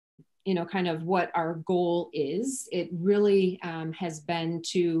 kind of what our goal is, it really has been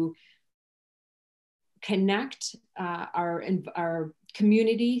to connect our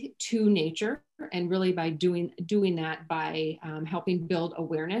community to nature, and really by doing that by helping build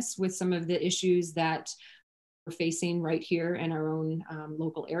awareness with some of the issues that we're facing right here in our own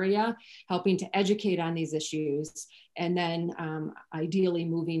local area, helping to educate on these issues, and then ideally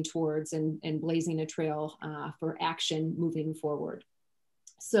moving towards and blazing a trail for action moving forward.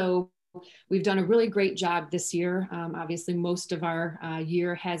 So we've done a really great job this year. Obviously, most of our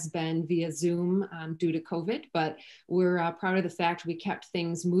year has been via Zoom due to COVID, but we're proud of the fact we kept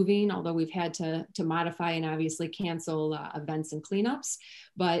things moving, although we've had to modify and obviously cancel events and cleanups.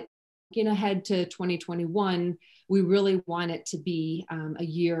 But looking ahead to 2021, we really want it to be a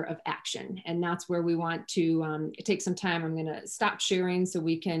year of action. And that's where we want to take some time. I'm gonna stop sharing so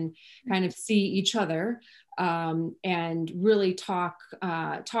we can kind of see each other and really talk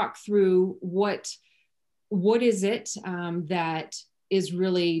through what is it that is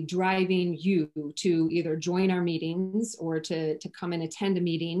really driving you to either join our meetings or to come and attend a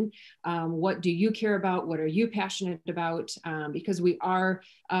meeting. What do you care about? What are you passionate about? Because we are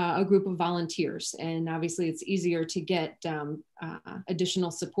a group of volunteers, and obviously it's easier to get additional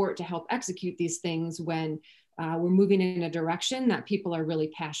support to help execute these things when we're moving in a direction that people are really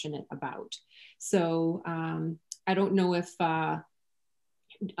passionate about. So I don't know if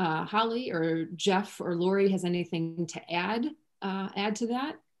Holly or Jeff or Lori has anything to add to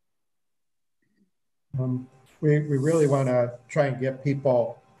that. We really want to try and get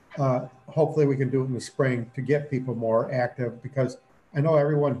people, hopefully we can do it in the spring to get people more active, because I know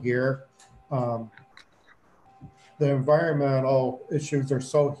everyone here, the environmental issues are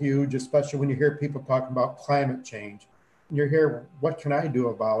so huge, especially when you hear people talking about climate change. And you're here, what can I do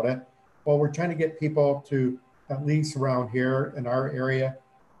about it? Well, we're trying to get people to, at least around here in our area,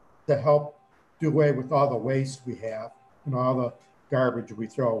 to help do away with all the waste we have, you know, all the garbage we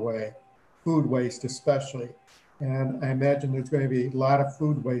throw away, food waste especially. And I imagine there's going to be a lot of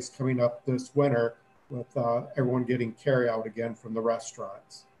food waste coming up this winter with everyone getting carry out again from the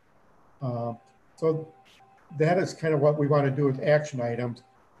restaurants. So that is kind of what we want to do with action items,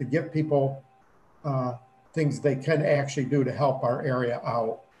 to give people things they can actually do to help our area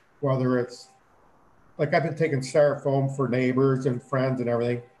out. Whether it's, like I've been taking styrofoam for neighbors and friends and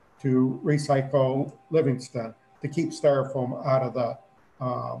everything to recycle Livingston, to keep styrofoam out of the,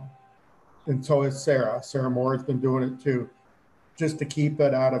 and so is Sarah. Sarah Moore has been doing it too, just to keep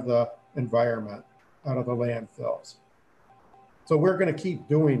it out of the environment, out of the landfills. So we're going to keep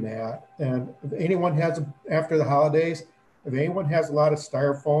doing that. And if anyone has, after the holidays, if anyone has a lot of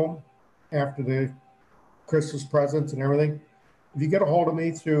styrofoam after the Christmas presents and everything, if you get a hold of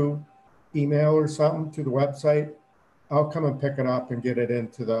me through email or something to the website, I'll come and pick it up and get it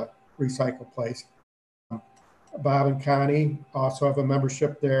into the recycle place. Bob and Connie also have a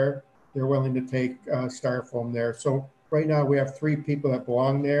membership there. They're willing to take styrofoam there. So right now we have 3 people that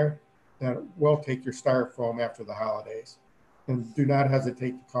belong there that will take your styrofoam after the holidays. And do not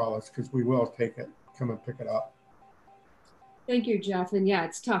hesitate to call us, because we will take it, come and pick it up. Thank you, Jeff. And yeah,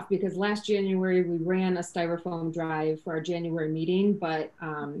 it's tough because last January we ran a styrofoam drive for our January meeting, but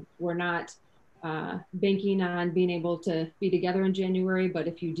we're not banking on being able to be together in January. But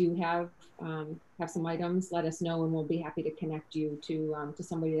if you do have some items, let us know, and we'll be happy to connect you to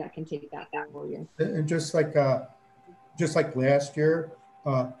somebody that can take that for you. And just like last year,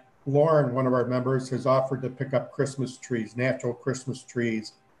 Lauren, one of our members, has offered to pick up Christmas trees, natural Christmas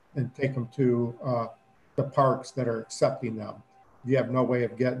trees, and take them to the parks that are accepting them. If you have no way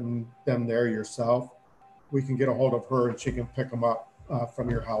of getting them there yourself, we can get a hold of her and she can pick them up from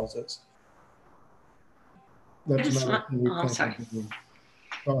your houses. That's another thing we can do.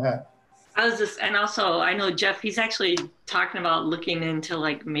 Go ahead. And also I know Jeff, he's actually talking about looking into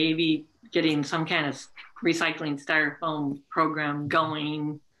like maybe getting some kind of recycling styrofoam program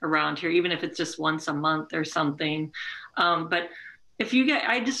going around here, even if it's just once a month or something. But if you get,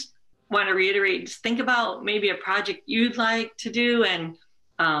 I just want to reiterate, just think about maybe a project you'd like to do, and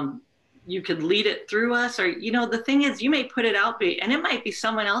you could lead it through us, or, you know, the thing is, you may put it out, and it might be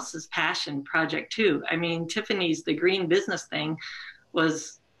someone else's passion project too. I mean, Tiffany's, the green business thing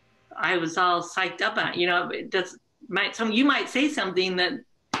was, I was all psyched up on, you know, you might say something that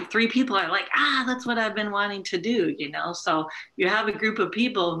 3 people are like, that's what I've been wanting to do, you know? So you have a group of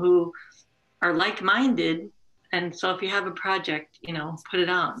people who are like-minded. And so if you have a project, you know, put it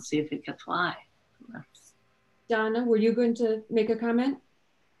out and see if it can fly. Donna, were you going to make a comment?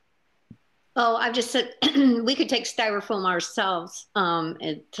 Oh, I've just said we could take styrofoam ourselves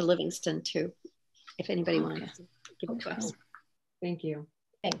to Livingston too, if anybody wanted to give it to us. Thank you.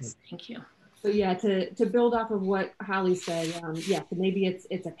 Thanks. Thank you. So yeah, to build off of what Holly said, yeah, so maybe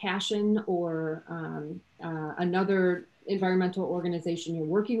it's a passion or another environmental organization you're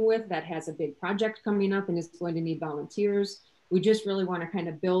working with that has a big project coming up and is going to need volunteers. We just really want to kind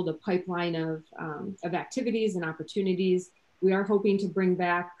of build a pipeline of activities and opportunities. We are hoping to bring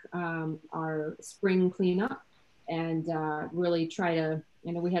back our spring cleanup and really try to,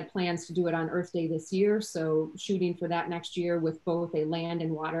 we had plans to do it on Earth Day this year, so shooting for that next year with both a land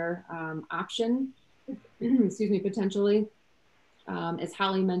and water option, excuse me, potentially. As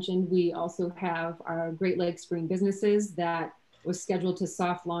Holly mentioned, we also have our Great Lakes Green Businesses that was scheduled to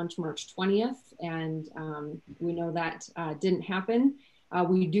soft launch March 20th, and we know that didn't happen.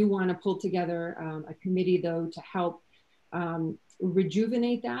 We do want to pull together a committee, though, to help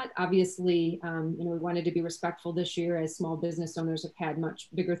rejuvenate that. Obviously, we wanted to be respectful this year, as small business owners have had much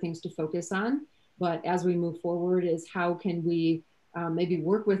bigger things to focus on. But as we move forward, is how can we maybe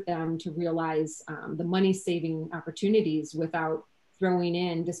work with them to realize the money saving opportunities without throwing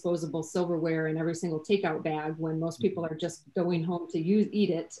in disposable silverware in every single takeout bag when most people are just going home to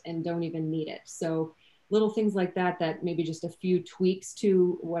eat it and don't even need it. So little things like that, that maybe just a few tweaks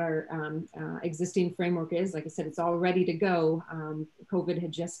to what our existing framework is. Like I said, it's all ready to go. COVID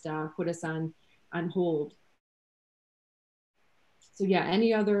had just put us on hold. So yeah,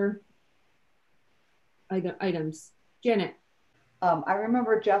 any other items? Janet. I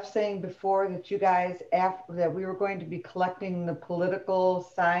remember Jeff saying before that you guys, after that we were going to be collecting the political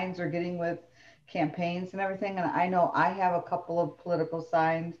signs or getting with campaigns and everything. And I know I have a couple of political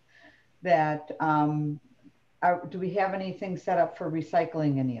signs that, do we have anything set up for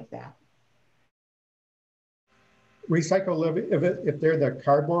recycling any of that? Recycle, if they're the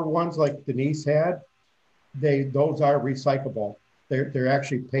cardboard ones like Denise had, those are recyclable. They're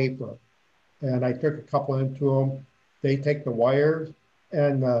actually paper. And I took a couple into them. They take the wires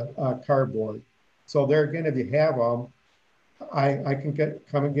and the cardboard. So there again, if you have them, I can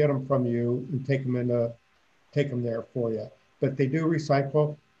come and get them from you and take them there for you. But they do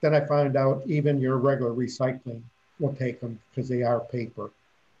recycle. Then I find out even your regular recycling will take them because they are paper.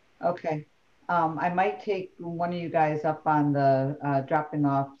 Okay. I might take one of you guys up on the dropping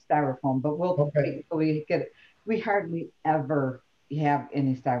off styrofoam, but we'll wait till we hardly ever have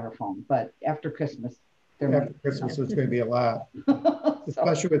any styrofoam, but after Christmas. After Christmas, it's going to be a lot,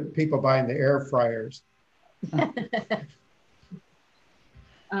 especially with people buying the air fryers.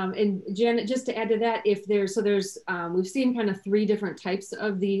 And Janet, just to add to that, we've seen kind of 3 different types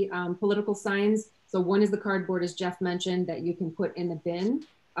of the political signs. So one is the cardboard, as Jeff mentioned, that you can put in the bin.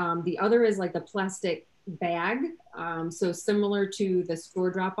 The other is like the plastic bag. So similar to the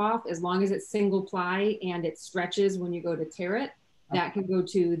store drop off, as long as it's single ply and it stretches when you go to tear it, that can go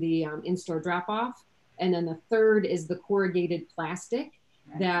to the in-store drop off. And then the third is the corrugated plastic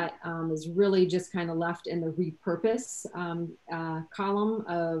that is really just kind of left in the repurpose column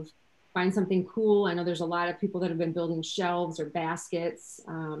of find something cool. I know there's a lot of people that have been building shelves or baskets,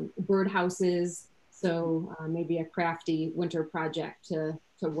 bird houses. So maybe a crafty winter project to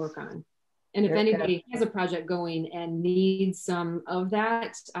work on. And if anybody has a project going and needs some of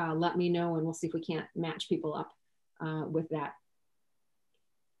that, let me know and we'll see if we can't match people up with that.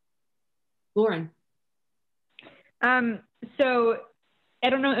 Lauren. So I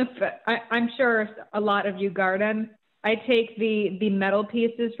don't know if I'm sure a lot of you garden. I take the metal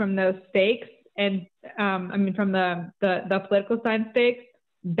pieces from those stakes and from the political sign stakes,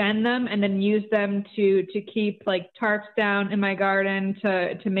 bend them and then use them to keep like tarps down in my garden,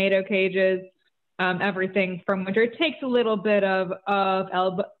 to tomato cages, everything from winter. It takes a little bit of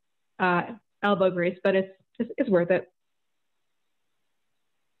elbow grease, but it's worth it.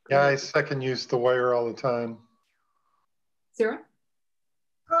 Yeah, I second use the wire all the time. Sarah?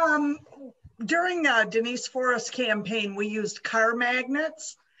 During Denise Forrest's campaign, we used car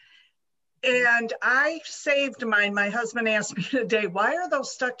magnets and I saved mine. My husband asked me today, why are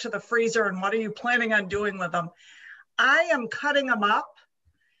those stuck to the freezer and what are you planning on doing with them? I am cutting them up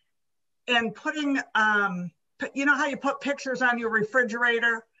and putting, you know how you put pictures on your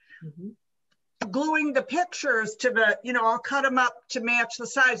refrigerator? Mm-hmm. Gluing the pictures to the, I'll cut them up to match the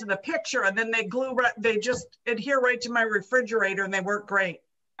size of the picture and then they just adhere right to my refrigerator and they work great.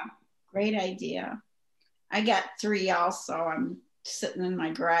 Great idea. I got 3 also. I'm sitting in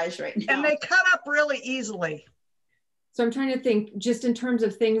my garage right now. And they cut up really easily. So I'm trying to think just in terms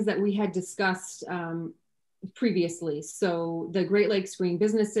of things that we had discussed previously. So the Great Lakes Green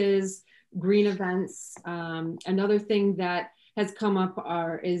Businesses, green events, another thing that has come up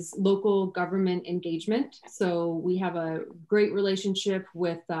is local government engagement. So we have a great relationship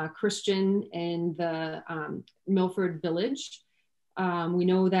with Christian in the Milford Village. We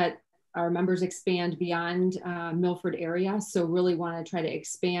know that our members expand beyond Milford area, so really want to try to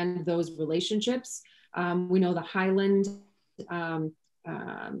expand those relationships. We know the Highland, the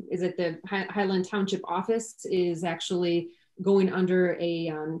Highland Township office is actually going under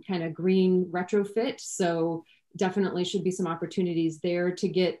a kind of green retrofit. So definitely should be some opportunities there to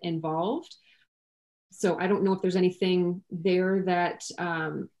get involved. So I don't know if there's anything there that,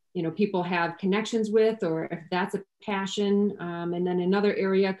 you know, people have connections with, or if that's a passion. And then another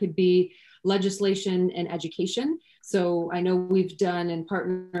area could be legislation and education. So I know we've done and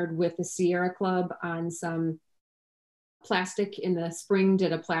partnered with the Sierra Club on some plastic in the spring,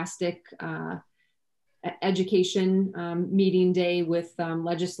 did a plastic education meeting day with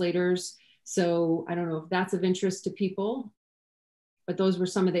legislators. So I don't know if that's of interest to people, but those were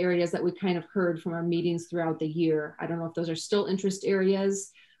some of the areas that we kind of heard from our meetings throughout the year. I don't know if those are still interest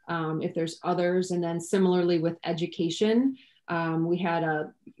areas, if there's others. And then similarly with education, we had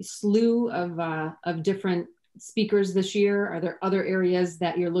a slew of different speakers this year. Are there other areas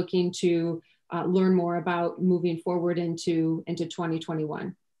that you're looking to learn more about moving forward into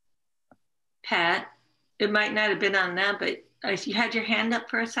 2021? Pat, it might not have been on that, but if you had your hand up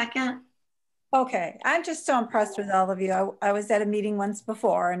for a second. Okay, I'm just so impressed with all of you. I was at a meeting once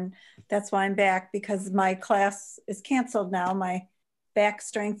before, and that's why I'm back, because my class is canceled now, my back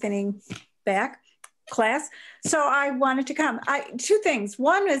strengthening back class. So I wanted to come. Two things.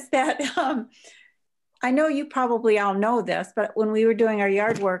 One is that I know you probably all know this, but when we were doing our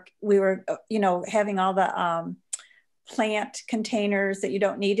yard work, we were, you know, having all the plant containers that you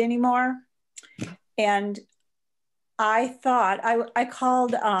don't need anymore. And I thought, I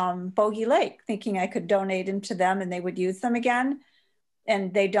called Bogey Lake thinking I could donate them to them and they would use them again,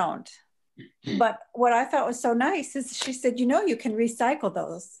 and they don't. But what I thought was so nice is she said, you know, you can recycle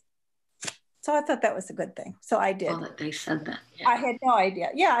those. So I thought that was a good thing. So I did. Oh, that they said that. Yeah. I had no idea.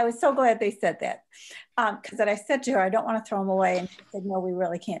 Yeah, I was so glad they said that. Because I said to her, I don't want to throw them away. And she said, no, we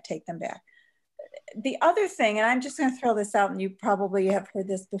really can't take them back. The other thing, and I'm just going to throw this out, and you probably have heard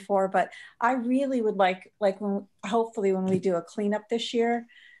this before, but I really would like when, hopefully when we do a cleanup this year,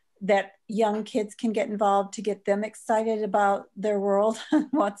 that young kids can get involved to get them excited about their world,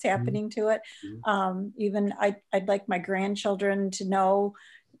 what's happening to it. Even I'd like my grandchildren to know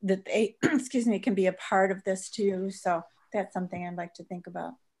that they, excuse me, can be a part of this too. So that's something I'd like to think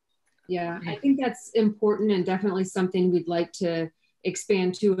about. Yeah, I think that's important and definitely something we'd like to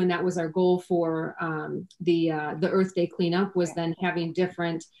expand to, and that was our goal for the Earth Day cleanup, was then having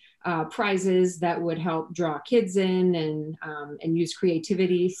different prizes that would help draw kids in and use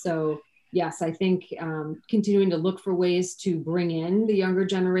creativity. So yes, I think continuing to look for ways to bring in the younger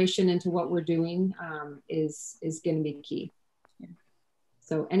generation into what we're doing is going to be key. Yeah.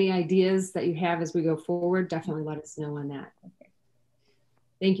 So any ideas that you have as we go forward, definitely let us know on that. Okay.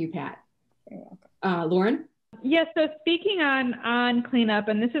 Thank you, Pat. You're welcome. Lauren? Yes, so speaking on cleanup,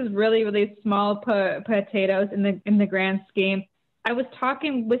 and this is really, really small potatoes in the grand scheme. I was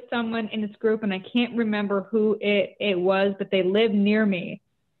talking with someone in this group, and I can't remember who it was, but they live near me.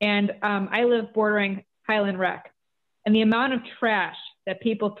 And I live bordering Highland Rec. And the amount of trash that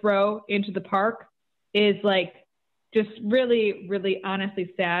people throw into the park is like just really, really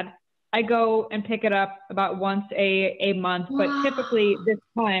honestly sad. I go and pick it up about once a month, but typically this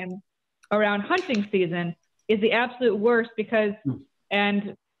time around hunting season is the absolute worst, because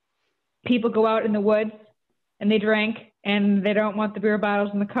and people go out in the woods and they drink and they don't want the beer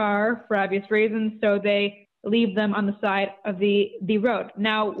bottles in the car for obvious reasons, so they leave them on the side of the road.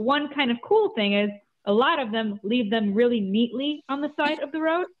 Now, one kind of cool thing is a lot of them leave them really neatly on the side of the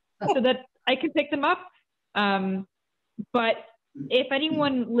road so that I can pick them up. But if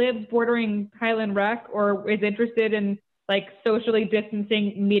anyone lives bordering Highland Rec or is interested in like socially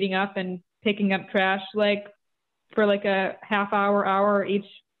distancing, meeting up and picking up trash, like for like a half hour each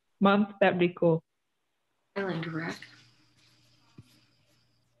month, that'd be cool. Highland Rec.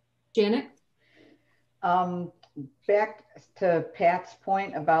 Janet? Back to Pat's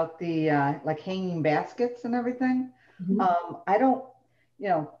point about the like hanging baskets and everything. I don't, you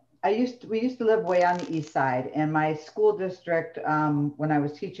know, we used to live way on the east side, and my school district, when I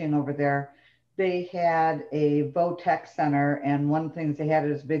was teaching over there, they had a VOTEC center, and one of the things they had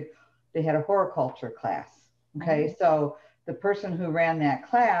is they had a horticulture class. Okay, so the person who ran that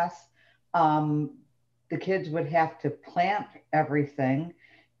class, the kids would have to plant everything,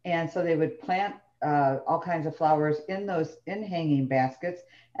 and so they would plant all kinds of flowers in hanging baskets,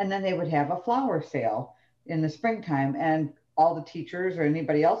 and then they would have a flower sale in the springtime, and all the teachers or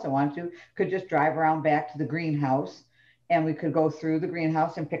anybody else that wanted to could just drive around back to the greenhouse, and we could go through the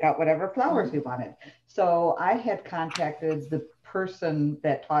greenhouse and pick out whatever flowers we wanted. So I had contacted the person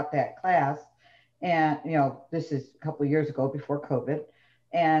that taught that class, and you know, this is a couple of years ago before COVID,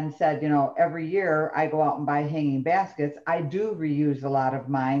 and said, you know, every year I go out and buy hanging baskets. I do reuse a lot of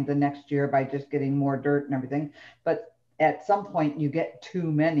mine the next year by just getting more dirt and everything, but at some point you get too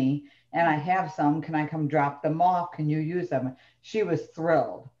many, and I have some. Can I come drop them off? Can you use them? She was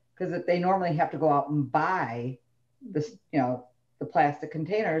thrilled. because they normally have to go out and buy this, you know, the plastic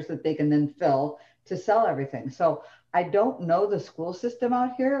containers that they can then fill to sell everything. So I don't know the school system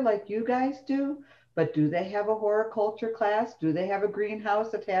out here like you guys do, but do they have a horticulture class? Do they have a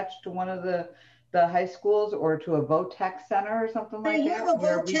greenhouse attached to one of the high schools or to a VOTEC center or something like that? They have a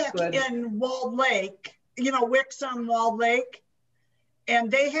VOTEC in Walled Lake, you know, Wicks on Walled Lake.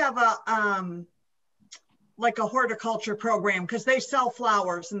 And they have a, like a horticulture program because they sell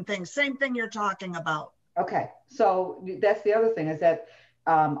flowers and things. Same thing you're talking about. Okay. So that's the other thing is that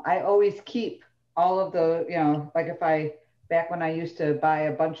I always keep all of the, you know, like if back when I used to buy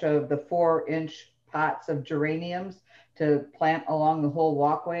a bunch of the 4-inch pots of geraniums to plant along the whole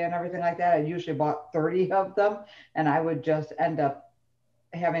walkway and everything like that, I usually bought 30 of them, and I would just end up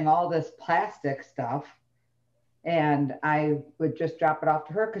having all this plastic stuff, and I would just drop it off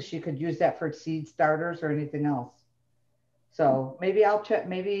to her because she could use that for seed starters or anything else. So maybe I'll check,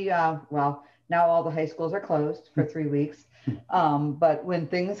 maybe, well, now all the high schools are closed for 3 weeks. But when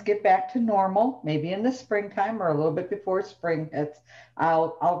things get back to normal, maybe in the springtime or a little bit before spring hits,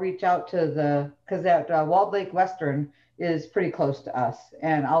 I'll reach out to because that Walled Lake Western is pretty close to us,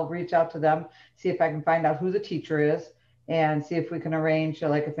 and I'll reach out to them, see if I can find out who the teacher is, and see if we can arrange,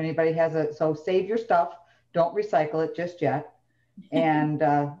 like if anybody has so save your stuff, don't recycle it just yet, and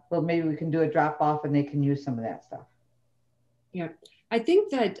well, maybe we can do a drop off and they can use some of that stuff. Yeah. I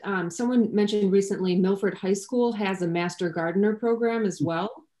think that someone mentioned recently Milford High School has a Master Gardener program as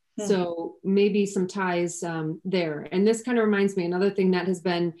well. Mm-hmm. So maybe some ties there. And this kind of reminds me, another thing that has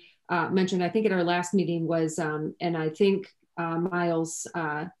been mentioned, I think at our last meeting was, and I think Miles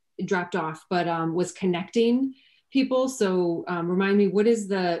dropped off, but was connecting people. So remind me, what is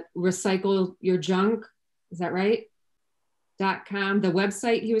the Recycle Your Junk? Is that right? .com, the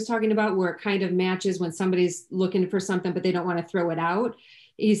website he was talking about, where it kind of matches when somebody's looking for something but they don't want to throw it out.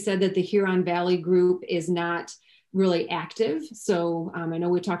 He said that the Huron Valley group is not really active. So I know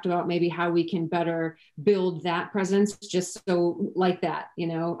we talked about maybe how we can better build that presence, just so like that, you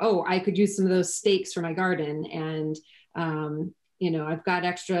know, oh, I could use some of those stakes for my garden, and you know, I've got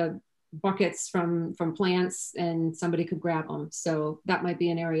extra buckets from plants and somebody could grab them. So that might be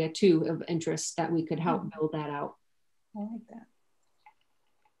an area too of interest that we could help build that out. I like that.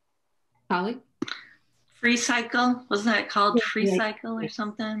 Holly? Free Cycle, wasn't that called Free Cycle or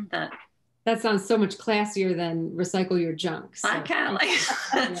something? That sounds so much classier than Recycle Your Junk. So. I kind of like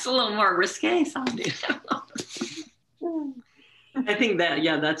it's a little more risque sounding. I think that,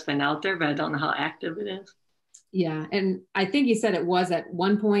 yeah, that's been out there, but I don't know how active it is. Yeah, and I think he said it was at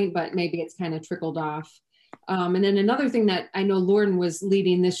one point, but maybe it's kind of trickled off. And then another thing that I know Lauren was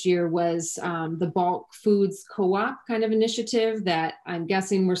leading this year was the bulk foods co-op kind of initiative that I'm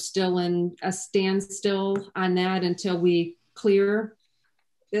guessing we're still in a standstill on that until we clear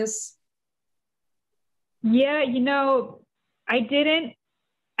this. Yeah, you know, I didn't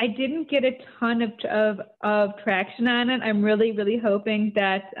get a ton of traction on it. I'm really hoping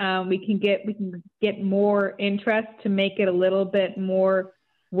that we can get more interest to make it a little bit more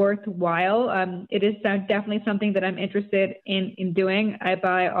worthwhile. It is definitely something that I'm interested in doing. I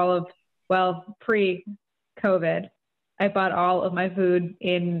buy all of, well, pre-COVID, I bought all of my food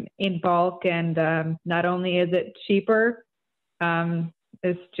in bulk, and not only is it cheaper,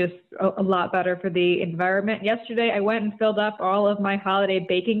 it's just a lot better for the environment. Yesterday, I went and filled up all of my holiday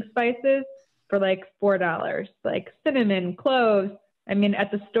baking spices for like $4, like cinnamon, cloves. I mean,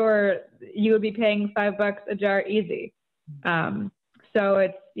 at the store, you would be paying $5 a jar easy. So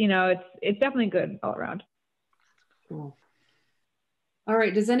it's, you know, it's definitely good all around. Cool. All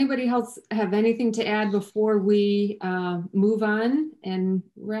right. Does anybody else have anything to add before we move on and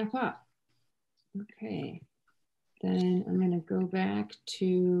wrap up? Okay. Then I'm going to go back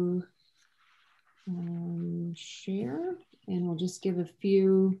to share, and we'll just give a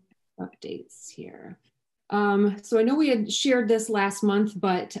few updates here. So I know we had shared this last month,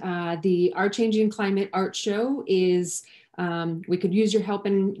 but the Our Changing Climate Art Show is, we could use your help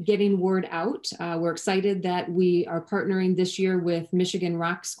in getting word out. We're excited that we are partnering this year with Michigan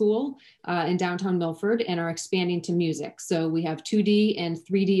Rock School in downtown Milford and are expanding to music. So we have 2D and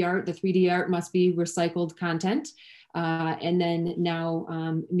 3D art. The 3D art must be recycled content. And then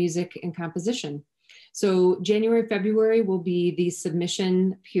now music and composition. So January, February will be the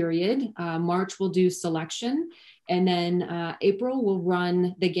submission period. March will do selection. And then April will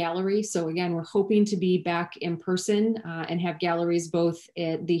run the gallery. So again, we're hoping to be back in person and have galleries both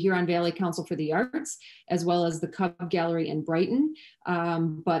at the Huron Valley Council for the Arts, as well as the Cub Gallery in Brighton.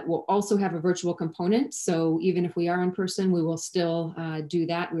 But we'll also have a virtual component. So even if we are in person, we will still do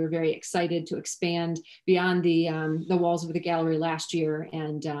that. We were very excited to expand beyond the walls of the gallery last year,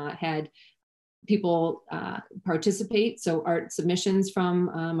 and had people participate. So art submissions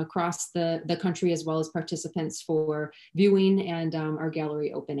from across the country, as well as participants for viewing and our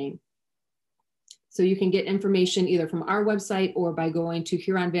gallery opening. So you can get information either from our website or by going to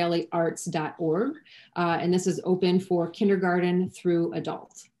huronvalleyarts.org. And this is open for kindergarten through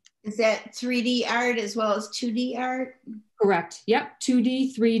adult. Is that 3D art as well as 2D art? Correct. Yep.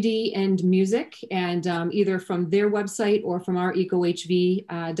 2D, 3D, and music. And either from their website or from our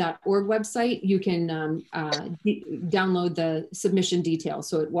EcoHV.org website, you can download the submission details.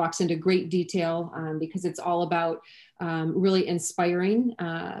 So it walks into great detail because it's all about really inspiring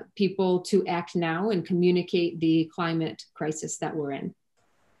people to act now and communicate the climate crisis that we're in.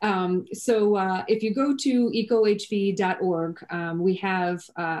 So if you go to ecohv.org, we have,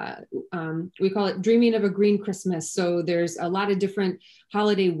 we call it Dreaming of a Green Christmas. So there's a lot of different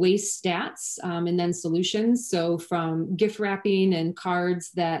holiday waste stats and then solutions. So from gift wrapping and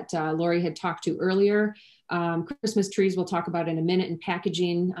cards that Lori had talked to earlier, Christmas trees we'll talk about in a minute, and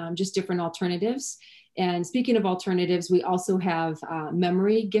packaging, just different alternatives. And speaking of alternatives, we also have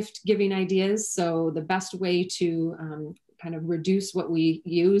memory gift giving ideas. So the best way to kind of reduce what we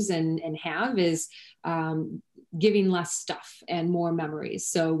use and have is giving less stuff and more memories.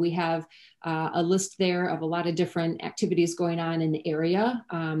 So we have a list there of a lot of different activities going on in the area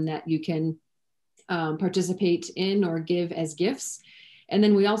that you can participate in or give as gifts. And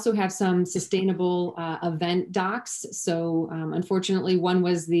then we also have some sustainable event docs. So unfortunately, one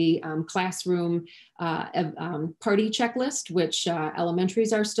was the classroom party checklist, which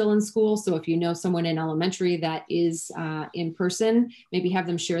elementaries are still in school. So if you know someone in elementary that is in person, maybe have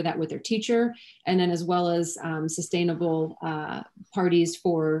them share that with their teacher. And then as well as sustainable parties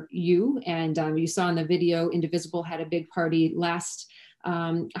for you. And you saw in the video, Indivisible had a big party last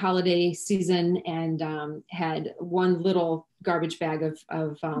holiday season and had one little garbage bag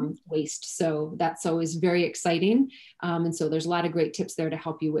of waste. So that's always very exciting. And so there's a lot of great tips there to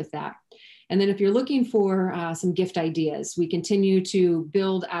help you with that. And then if you're looking for some gift ideas, we continue to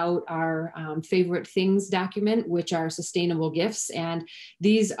build out our favorite things document, which are sustainable gifts. And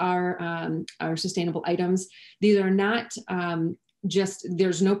these are our sustainable items. These are not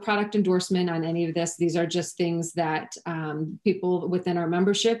there's no product endorsement on any of this. These are just things that people within our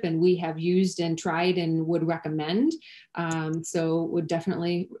membership and we have used and tried and would recommend. So would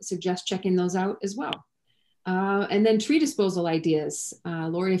definitely suggest checking those out as well. And then tree disposal ideas.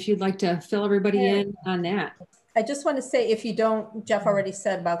 Lori, if you'd like to fill everybody in on that. I just want to say, if you don't, Jeff already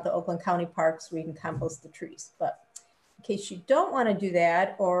said about the Oakland County parks where you can compost the trees, but in case you don't want to do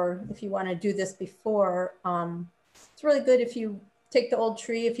that, or if you want to do this before, it's really good if you take the old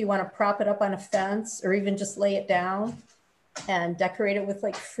tree, if you want to prop it up on a fence or even just lay it down and decorate it with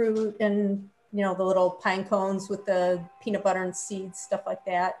like fruit and, you know, the little pine cones with the peanut butter and seeds, stuff like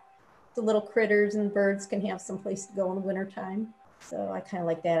that. The little critters and birds can have some place to go in the wintertime. So I kind of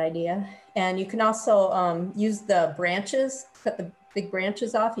like that idea. And you can also use the branches, cut the big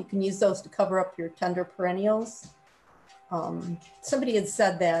branches off. You can use those to cover up your tender perennials. Somebody had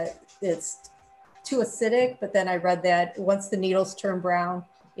said that it's too acidic, but then I read that once the needles turn brown,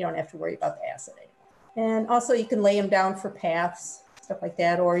 you don't have to worry about the acid anymore. And also you can lay them down for paths, stuff like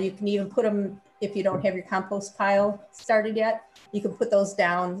that, or you can even put them, if you don't have your compost pile started yet, you can put those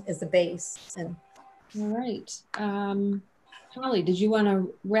down as the base. And all right. Holly, did you want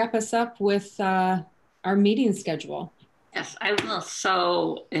to wrap us up with our meeting schedule? Yes, I will.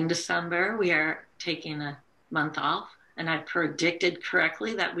 So in December, we are taking a month off. And I predicted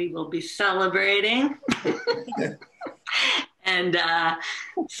correctly that we will be celebrating. And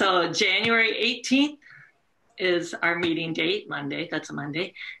so January 18th is our meeting date, Monday, that's a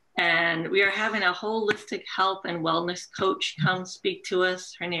Monday. And we are having a holistic health and wellness coach come speak to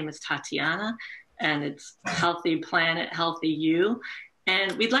us. Her name is Tatiana, and it's Healthy Planet, Healthy You.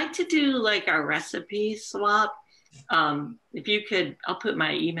 And we'd like to do like our recipe swap. If you could, I'll put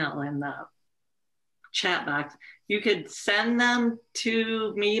my email in the chat box. You could send them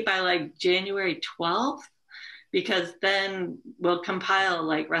to me by like January 12th, because then we'll compile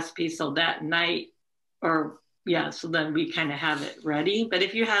like recipes so that night, or yeah, so then we kind of have it ready. But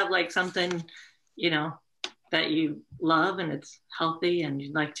if you have like something, you know, that you love and it's healthy and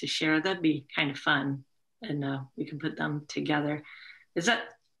you'd like to share, that'd be kind of fun. And we can put them together. Is that,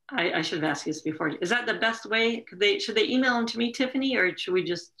 I should have asked you this before. Is that the best way? Should they email them to me, Tiffany, or should we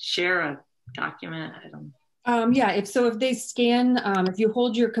just share a document? I don't. Yeah, if they scan, if you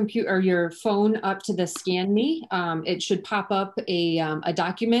hold your computer or your phone up to the Scan Me, it should pop up a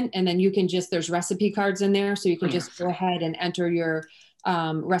document, and then you can just, there's recipe cards in there, so you can just go ahead and enter your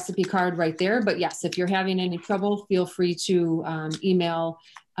recipe card right there. But yes, if you're having any trouble, feel free to email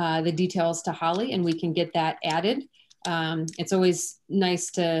the details to Holly, and we can get that added. It's always nice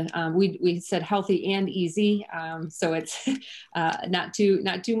to, we said healthy and easy. So it's not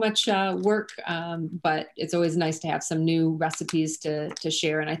too much work, but it's always nice to have some new recipes to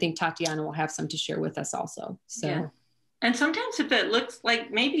share. And I think Tatiana will have some to share with us also. So, yeah. And sometimes if it looks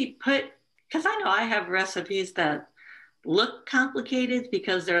like, maybe because I know I have recipes that look complicated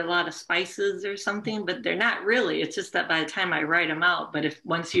because there are a lot of spices or something, but they're not really. It's just that by the time I write them out, but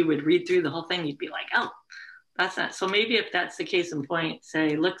once you would read through the whole thing, you'd be like, oh, that's not. So maybe if that's the case in point,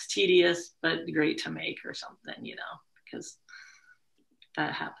 say looks tedious, but great to make or something, because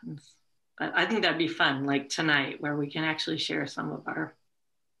that happens. But I think that'd be fun, like tonight, where we can actually share some of our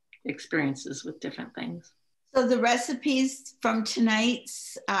experiences with different things. So the recipes from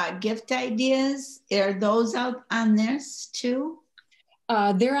tonight's gift ideas, are those out on this too?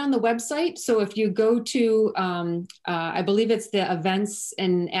 They're on the website. So if you go to, I believe it's the events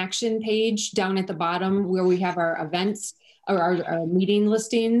and action page down at the bottom where we have our events or our meeting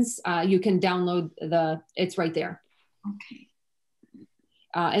listings, you can download it's right there. Okay.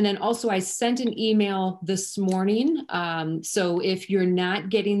 And then also I sent an email this morning. So if you're not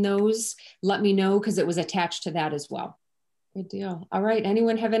getting those, let me know, because it was attached to that as well. Good deal. All right.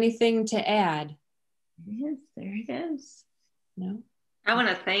 Anyone have anything to add? Yes, there it is. No? I want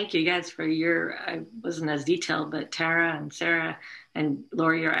to thank you guys for I wasn't as detailed, but Tara and Sarah and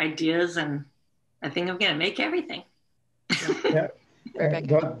Lori, your ideas. And I think I'm going to make everything. Yeah.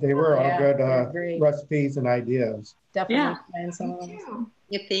 They were all good recipes and ideas. Definitely find some of them.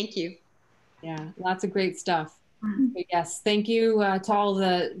 Yeah, thank you. Yeah, lots of great stuff. Yes, thank you to all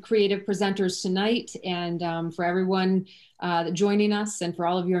the creative presenters tonight, and for everyone joining us, and for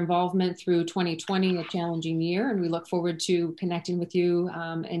all of your involvement through 2020, a challenging year. And we look forward to connecting with you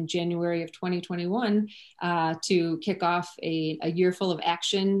in January of 2021 to kick off a year full of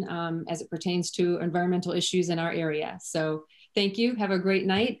action as it pertains to environmental issues in our area. So thank you. Have a great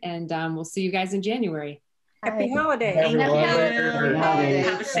night, and we'll see you guys in January. Happy holidays.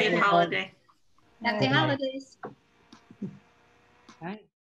 Have a safe holiday. Happy holidays.